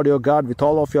love the Lord your God with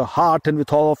all of your heart and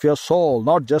with all of your soul,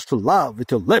 not just to love with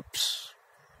your lips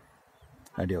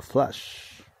and your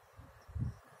flesh.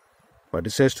 But it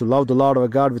says to love the Lord our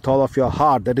God with all of your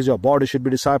heart, that is, your body should be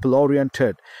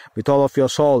disciple-oriented. With all of your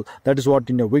soul, that is what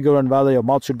in your vigor and valor your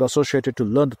mouth should be associated to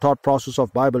learn the thought process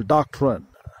of Bible doctrine.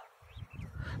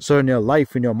 So in your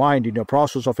life, in your mind, in your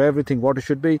process of everything, what it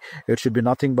should be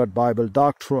nothing but Bible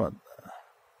doctrine.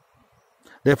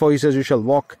 Therefore He says, you shall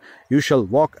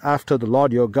walk after the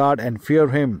Lord your God and fear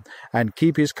Him and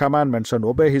keep His commandments and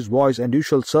obey His voice, and you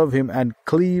shall serve Him and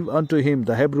cleave unto Him.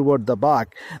 The Hebrew word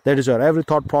dabak, that is, your every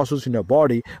thought process in your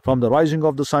body from the rising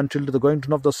of the sun till to the going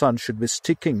down of the sun should be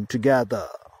sticking together.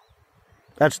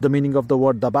 That's the meaning of the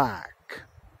word dabak.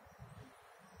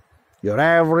 Your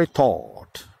every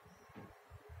thought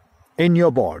in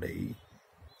your body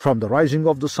from the rising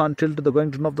of the sun till to the going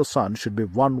down of the sun should be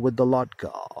one with the Lord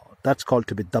God. That's called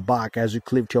to be dabak, as you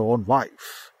cleave to your own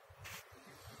wife.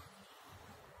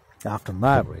 After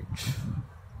marriage,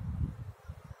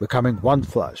 becoming one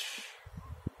flesh.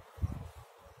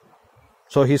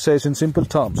 So He says in simple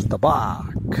terms,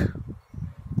 dabak.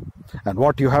 And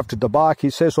what you have to dabak, He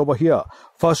says over here,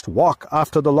 first walk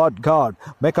after the Lord God.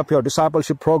 Make up your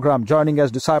discipleship program, joining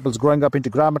as disciples, growing up into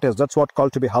grammates. That's what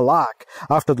called to be halak.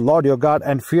 After the Lord your God,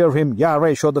 and fear Him.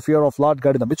 Yahweh, show the fear of Lord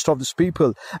God in the midst of this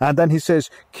people. And then He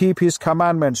says, keep His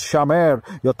commandments. Shamer,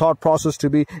 your thought process to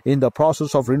be in the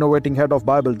process of renovating head of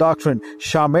Bible doctrine.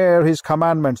 Shamer His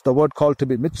commandments, the word called to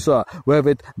be mitzvah,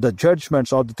 wherewith the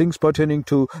judgments or the things pertaining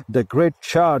to the great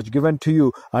charge given to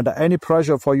you under any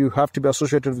pressure for you have to be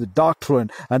associated with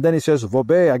doctrine. And then He says,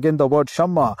 obey, again the word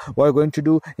shama. What you're going to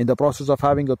do in the process of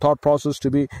having a thought process to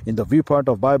be in the viewpoint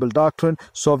of Bible doctrine,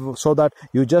 so that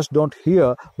you just don't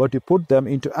hear, but you put them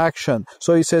into action.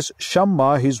 So He says,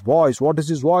 Shamma, His voice. What is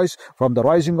His voice? From the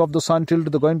rising of the sun till to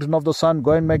the going down of the sun,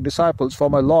 go and make disciples for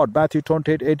my Lord. Matthew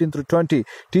 28, 18 through 20,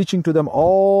 teaching to them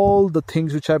all the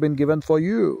things which have been given for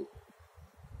you.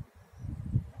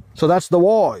 So that's the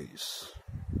voice.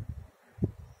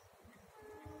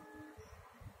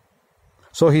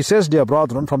 So He says, dear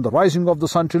brethren, from the rising of the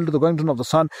sun till to the going down of the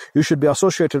sun, you should be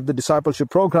associated with the discipleship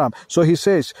program. So He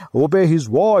says, obey His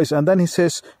voice. And then He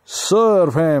says,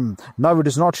 serve Him. Now it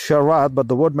is not sharat, but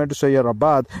the word meant to say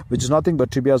yarabad, which is nothing but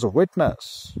to be as a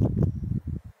witness.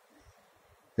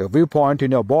 Your viewpoint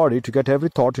in your body to get every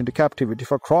thought into captivity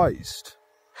for Christ.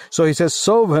 So He says,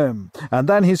 serve Him. And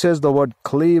then He says the word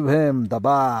cleave Him, the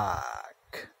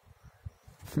back.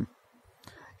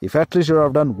 If at least you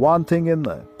have done one thing in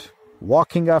it,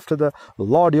 walking after the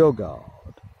Lord your God,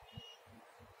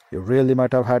 you really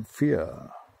might have had fear.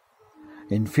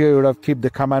 In fear you would have kept the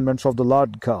commandments of the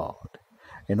Lord God.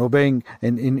 In obeying,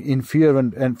 in fear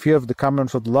and fear of the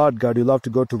commandments of the Lord God, you love to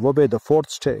go to obey the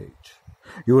fourth stage.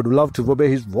 You would love to obey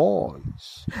His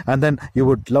voice. And then you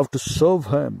would love to serve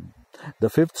Him.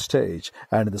 The fifth stage.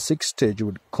 And in the sixth stage you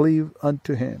would cleave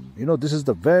unto Him. You know, this is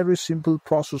the very simple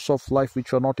process of life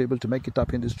which you are not able to make it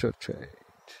up in this church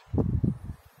age.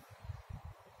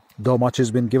 Though much has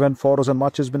been given for us and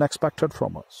much has been expected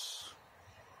from us.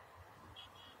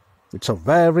 It's a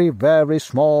very, very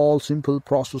small, simple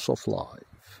process of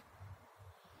life.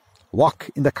 Walk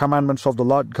in the commandments of the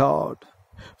Lord God.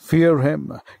 Fear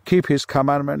Him. Keep His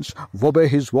commandments. Obey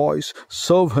His voice.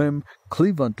 Serve Him.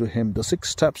 Cleave unto Him. The 6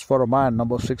 steps for a man,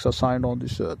 number 6, assigned on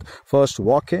this earth. First,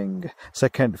 walking.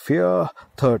 Second, fear.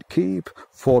 Third, keep.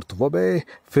 Fourth, obey.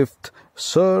 Fifth,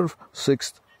 serve.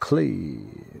 Sixth,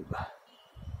 cleave.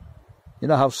 You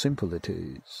know how simple it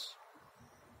is.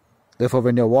 Therefore,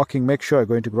 when you're walking, make sure you're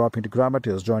going to grow up into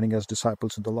grammatias, joining as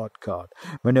disciples in the Lord God.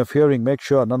 When you're fearing, make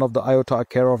sure none of the iota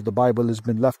care of the Bible has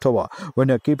been left over. When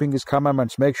you're keeping His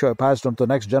commandments, make sure you passed on to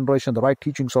the next generation the right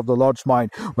teachings of the Lord's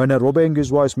mind. When you're obeying His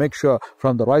voice, make sure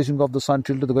from the rising of the sun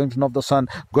till to the going down of the sun,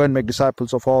 go and make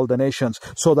disciples of all the nations,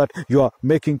 so that you are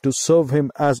making to serve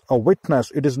Him as a witness.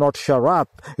 It is not sharath.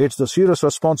 It's the serious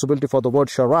responsibility for the word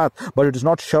sharath, but it is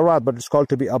not sharath, but it's called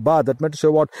to be abad. That meant to say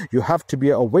what? You have to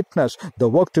be a witness, the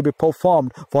work to be performed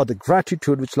for the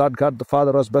gratitude which Lord God the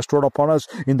Father has bestowed upon us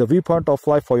in the viewpoint of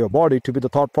life for your body, to be the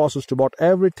thought process to put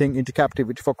everything into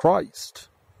captivity for Christ.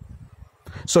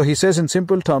 So He says in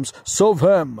simple terms, serve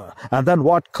Him, and then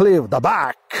what? Cleave the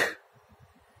back.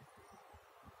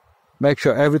 Make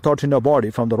sure every thought in your body,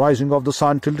 from the rising of the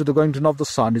sun till to the going down of the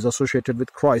sun, is associated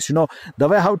with Christ. You know, the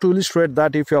way how to illustrate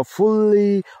that, if you are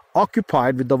fully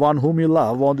occupied with the one whom you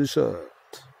love on this earth,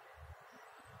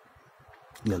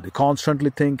 you'll be constantly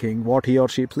thinking what he or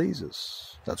she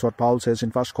pleases. That's what Paul says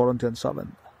in 1 Corinthians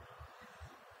 7.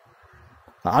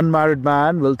 An unmarried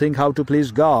man will think how to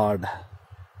please God.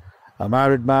 A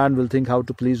married man will think how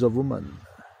to please a woman.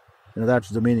 You know, that's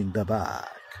the meaning, the back.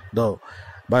 Though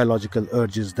biological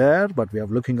urge is there, but we are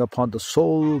looking upon the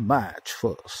soul match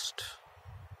first.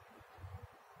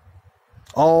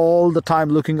 All the time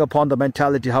looking upon the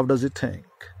mentality, how does it think?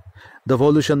 The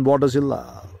volition, what does he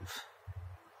love?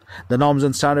 The norms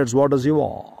and standards, what does he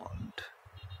want?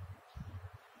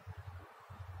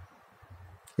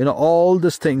 You know, all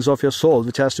these things of your soul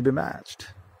which has to be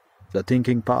matched. The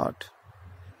thinking part,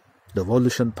 the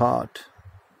volition part,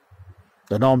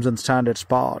 the norms and standards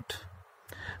part,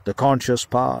 the conscious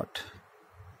part.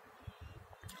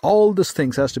 All these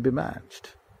things has to be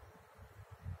matched.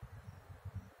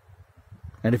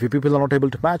 And if you people are not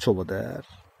able to match over there,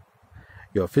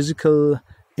 your physical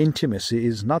intimacy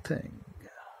is nothing.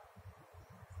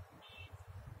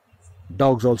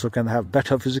 Dogs also can have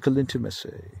better physical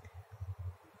intimacy.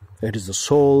 It is the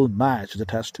soul match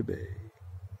that has to be.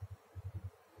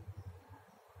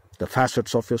 The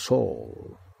facets of your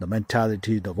soul, the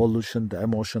mentality, the volition, the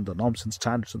emotion, the norms and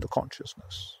standards, and the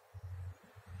consciousness.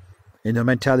 In your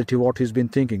mentality, what he's been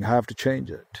thinking, I have to change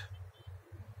it.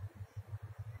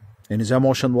 In his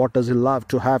emotion, what does he love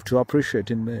to have to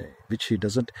appreciate in me, which he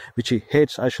doesn't, which he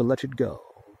hates, I shall let it go.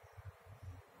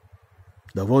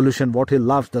 The volition, what he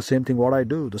loves, the same thing what I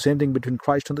do, the same thing between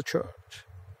Christ and the church.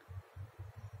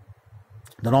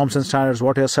 The norms and standards,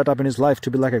 what he has set up in his life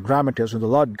to be like a grammateus in the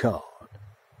Lord God.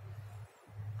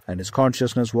 And his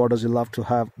consciousness, what does he love to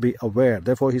have, be aware.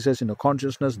 Therefore he says, in the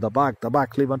consciousness, the back,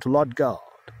 cleave unto Lord God.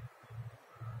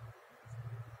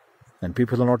 And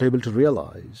people are not able to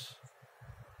realize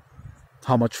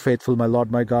how much faithful my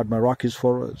Lord, my God, my rock is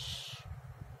for us.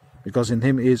 Because in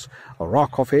him is a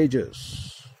rock of ages.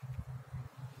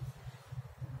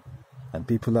 And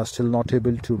people are still not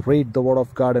able to read the word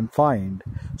of God and find,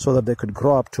 so that they could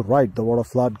grow up to write the word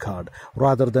of Lord God,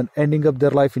 rather than ending up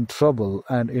their life in trouble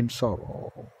and in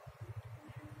sorrow.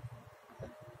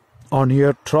 On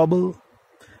your trouble,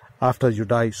 after you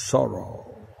die,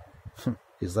 sorrow.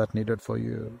 Is that needed for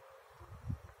you?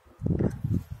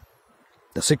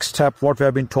 The sixth step, what we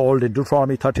have been told in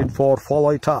Deuteronomy 13:4, follow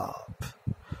it up.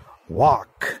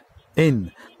 Walk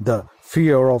in the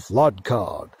fear of Lord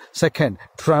God. Second,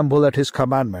 tremble at his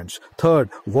commandments. Third,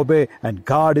 obey and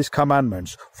guard his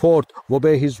commandments. Fourth,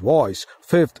 obey his voice.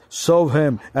 Fifth, serve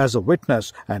him as a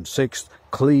witness. And sixth,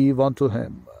 cleave unto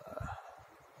him.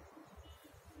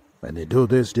 When you do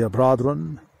this, dear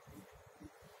brethren,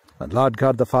 when Lord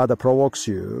God the Father provokes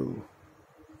you,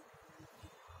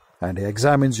 and he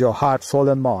examines your heart, soul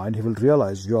and mind, he will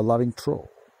realize you are loving truth.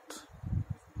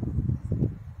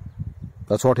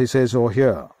 That's what he says over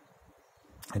here.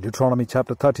 In Deuteronomy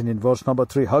chapter 13 in verse number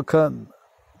 3, hearken,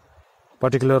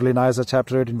 particularly in Isaiah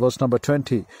chapter 8 in verse number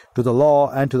 20, to the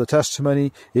law and to the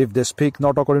testimony, if they speak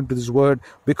not according to this word,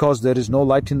 because there is no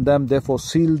light in them, therefore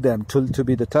seal them till to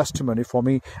be the testimony for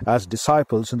me as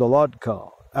disciples in the Lord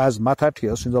God, as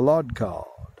Matthias in the Lord God.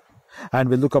 And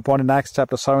we look upon in Acts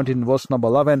chapter 17 verse number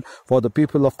 11, for the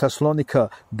people of Thessalonica,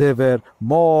 they were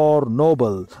more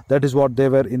noble. That is what they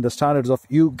were in the standards of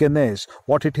eugenes.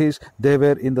 What it is, they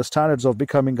were in the standards of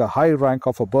becoming a high rank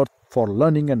of a birth for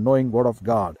learning and knowing word of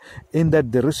God, in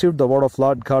that they received the word of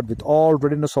Lord God with all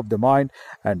readiness of the mind,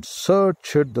 and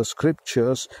searched the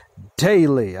scriptures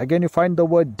daily. Again you find the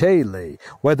word daily,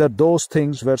 whether those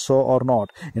things were so or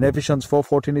not. In Ephesians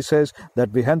 4:14 he says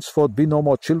that we henceforth be no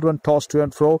more children tossed to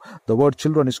and fro. The word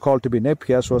children is called to be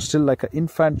nepias, who are still like an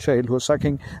infant child who is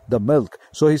sucking the milk.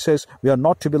 So he says we are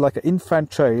not to be like an infant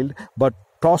child, but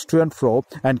tossed to and fro,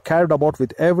 and carried about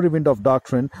with every wind of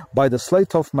doctrine, by the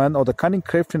sleight of men or the cunning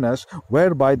craftiness,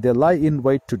 whereby they lie in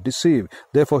wait to deceive.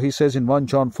 Therefore he says in 1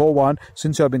 John 4:1,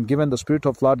 since you have been given the Spirit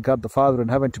of Lord God the Father in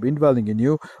heaven to be indwelling in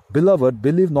you, beloved,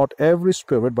 believe not every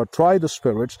spirit, but try the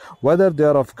spirits, whether they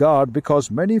are of God,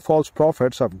 because many false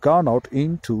prophets have gone out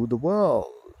into the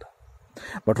world.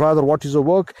 But rather, what is your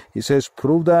work? He says,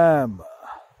 prove them.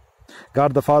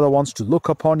 God the Father wants to look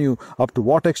upon you, up to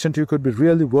what extent you could be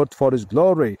really worth for His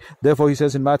glory. Therefore he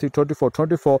says in Matthew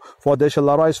 24:24, for there shall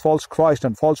arise false Christ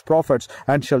and false prophets,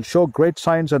 and shall show great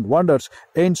signs and wonders,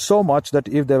 insomuch that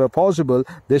if they were possible,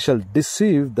 they shall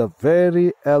deceive the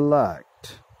very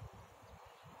elect.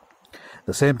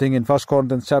 The same thing in 1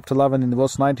 Corinthians chapter 11 in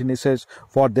verse 19, he says,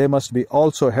 for there must be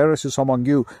also heresies among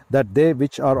you, that they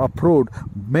which are approved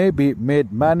may be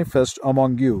made manifest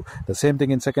among you. The same thing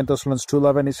in 2 Thessalonians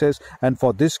 2:11, he says, and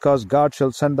for this cause God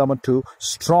shall send them unto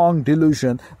strong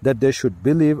delusion, that they should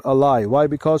believe a lie. Why?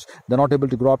 Because they're not able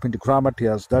to grow up into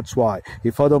grammatias. That's why. He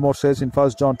furthermore says in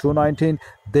 1 John 2:19,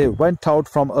 they went out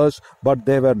from us, but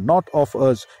they were not of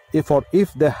us. For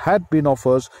if they had been of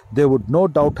us, they would no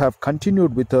doubt have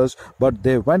continued with us, but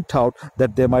they went out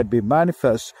that they might be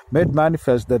made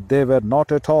manifest that they were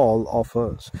not at all of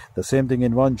us. The same thing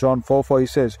in 1 John 4:4, he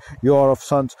says, you are of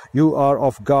sons, you are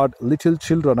of God, little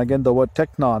children, again the word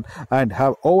teknon, and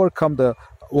have overcome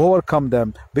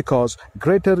them, because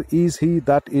greater is he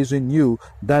that is in you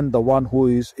than the one who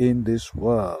is in this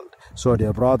world. So,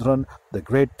 dear brethren, the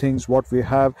great things what we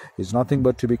have is nothing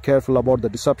but to be careful about the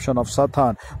deception of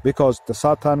Satan, because the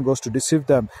Satan goes to deceive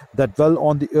them that dwell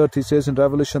on the earth. He says in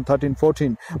Revelation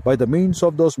 13:14, by the means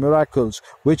of those miracles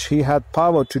which he had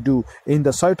power to do in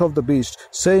the sight of the beast,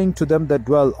 saying to them that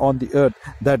dwell on the earth,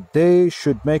 that they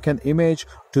should make an image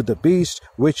to the beast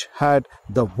which had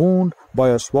the wound by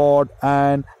a sword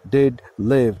and did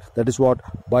live. That is what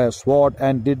by a sword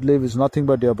and did live is nothing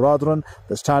but, dear brethren,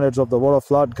 the standards of the word of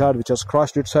Lord God, which has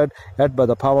crushed its head, yet by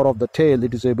the power of the tail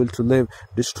it is able to live,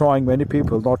 destroying many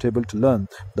people not able to learn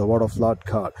the word of Lord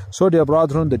God. So, dear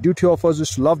brethren, the duty of us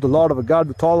is to love the Lord our God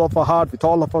with all of our heart, with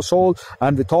all of our soul,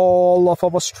 and with all of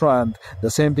our strength.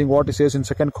 The same thing what he says in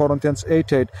 2 Corinthians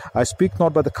 8:8, I speak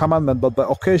not by the commandment, but by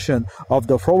occasion of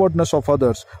the forwardness of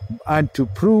others, and to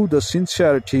prove the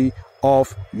sincerity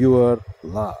of your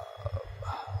love.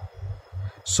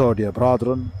 So, dear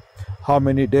brethren, how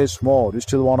many days more you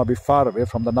still want to be far away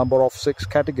from the number of 6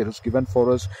 categories given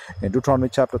for us in Deuteronomy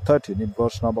chapter 13 in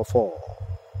verse number 4.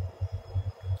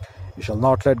 You shall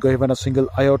not let go even a single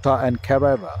iota and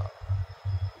carera.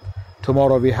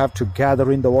 Tomorrow we have to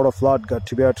gather in the word of Lord God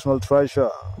to be eternal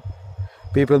treasure.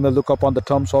 People may look upon the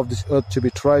terms of this earth to be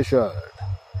treasured,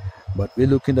 but we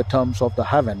look in the terms of the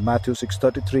heaven. Matthew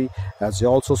 6:33, as he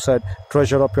also said,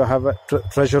 treasure up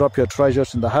your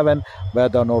treasures in the heaven, where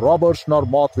there are no robbers nor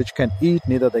moth which can eat,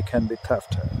 neither they can be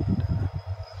thefted.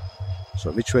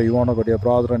 So which way you want to go, dear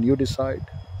brother, and you decide,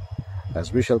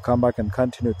 as we shall come back and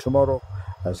continue tomorrow,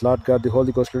 as Lord God the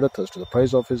Holy Ghost leadeth us to the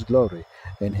praise of His glory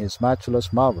in His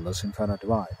matchless, marvelous, infinite,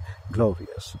 divine,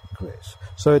 glorious grace.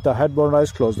 So with the head bowed and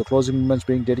eyes closed, the closing moments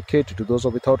being dedicated to those who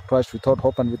are without Christ, without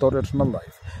hope, and without eternal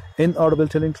life. Inaudible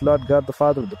telling to Lord God the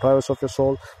Father with the privacy of your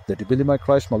soul, that you believe my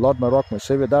Christ, my Lord, my rock, my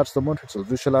Savior, that's the moment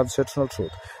itself. You shall have this eternal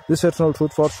truth. This eternal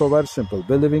truth for so very simple.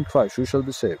 Believe in Christ, you shall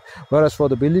be saved. Whereas for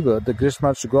the believer, the grace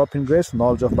man to grow up in grace,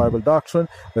 knowledge of Bible doctrine,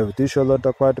 wherewith you shall learn to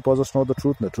acquire to possess know the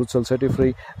truth, and the truth shall set you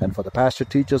free. And for the pastor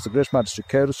teachers, the grace man to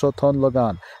carry so thorn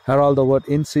logan, herald the word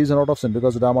in season, out of sin,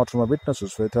 because the diameter of my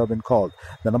witnesses faith have been called.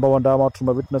 The number 1 diameter of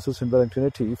my witnesses in the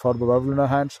Trinity, for the Bible in our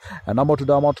hands, and number 2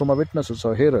 diameter of my witnesses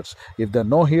are hearers. If there are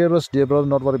no hearers, dear brother,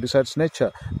 not worry besides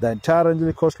nature. The entire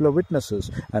angelic host will have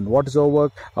witnesses. And what is our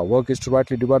work? Our work is to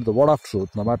rightly divide the word of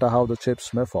truth, no matter how the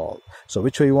chips may fall. So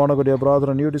which way you want to go, dear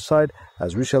brother, and you decide,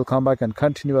 as we shall come back and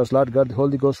continue as Lord God the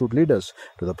Holy Ghost would lead us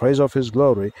to the praise of His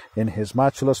glory in His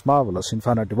matchless, marvelous,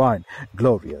 infinite, divine,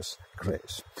 glorious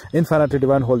grace. Infinitely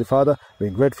divine Holy Father,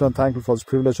 being grateful and thankful for this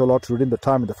privilege, O Lord, to redeem the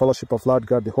time in the fellowship of Lord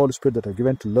God the Holy Spirit that have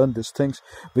given to learn these things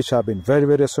which have been very,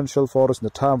 very essential for us in the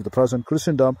time of the present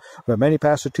Christendom, where many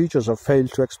pastor teachers have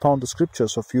failed to expound the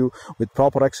scriptures of you with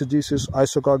proper exegesis,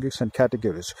 isagogics, and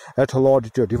categories. Yet, O Lord,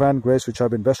 it your divine grace which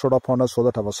have been bestowed upon us so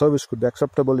that our service could be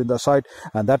acceptable in thy sight,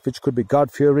 and that which could be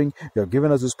God-fearing, you have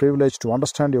given us this privilege to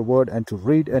understand your word and to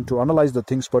read and to analyze the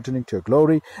things pertaining to your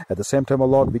glory. At the same time, O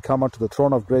Lord, we come unto the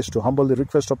throne of grace to humbly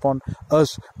request upon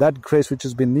us that grace which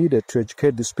has been needed to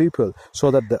educate these people,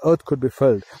 so that the earth could be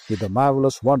filled with the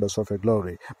marvelous wonders of your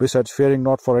glory. Besides fearing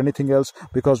not for anything else,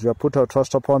 because we have put our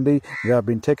trust upon thee, we have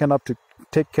been taken up to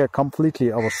take care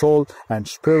completely our soul and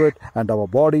spirit and our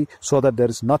body, so that there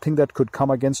is nothing that could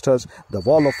come against us. The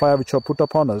wall of fire which you have put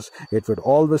upon us, it would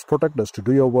always protect us to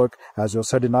do your work, as you have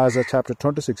said in Isaiah chapter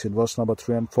 26 in verse number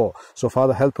 3 and 4. So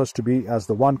Father, help us to be as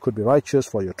the one could be righteous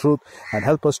for your truth, and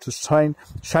help us to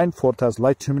shine forth as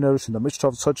light luminaries in the midst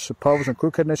of such powers and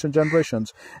crookedness and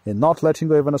generations, in not letting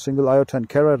go even a single iota and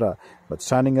caretta, but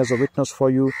standing as a witness for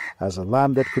you, as a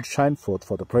lamb that could shine forth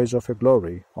for the praise of your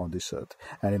glory on this earth.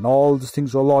 And in all these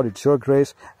things, O Lord, it's your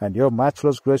grace and your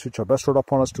matchless grace which are bestowed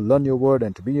upon us to learn your word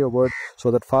and to be your word,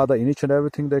 so that, Father, in each and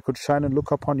everything they could shine and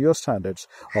look upon your standards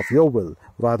of your will,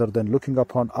 rather than looking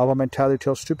upon our mentality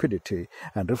of stupidity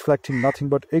and reflecting nothing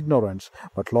but ignorance.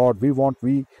 But Lord, we want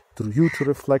through you to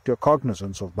reflect your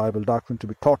cognizance of Bible doctrine to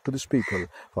be taught to this people,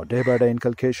 for day by day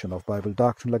inculcation of Bible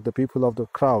doctrine like the people of the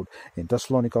crowd in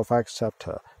Thessalonica of Acts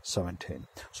chapter 17.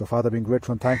 So Father, being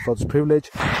grateful and thankful for this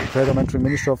privilege, we pray the mentoring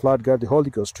ministry of Lord God, the Holy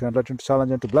Ghost, to enlighten, to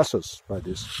challenge, and to bless us by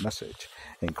this message.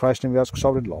 In Christ's name we ask,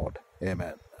 Sovereign Lord.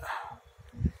 Amen.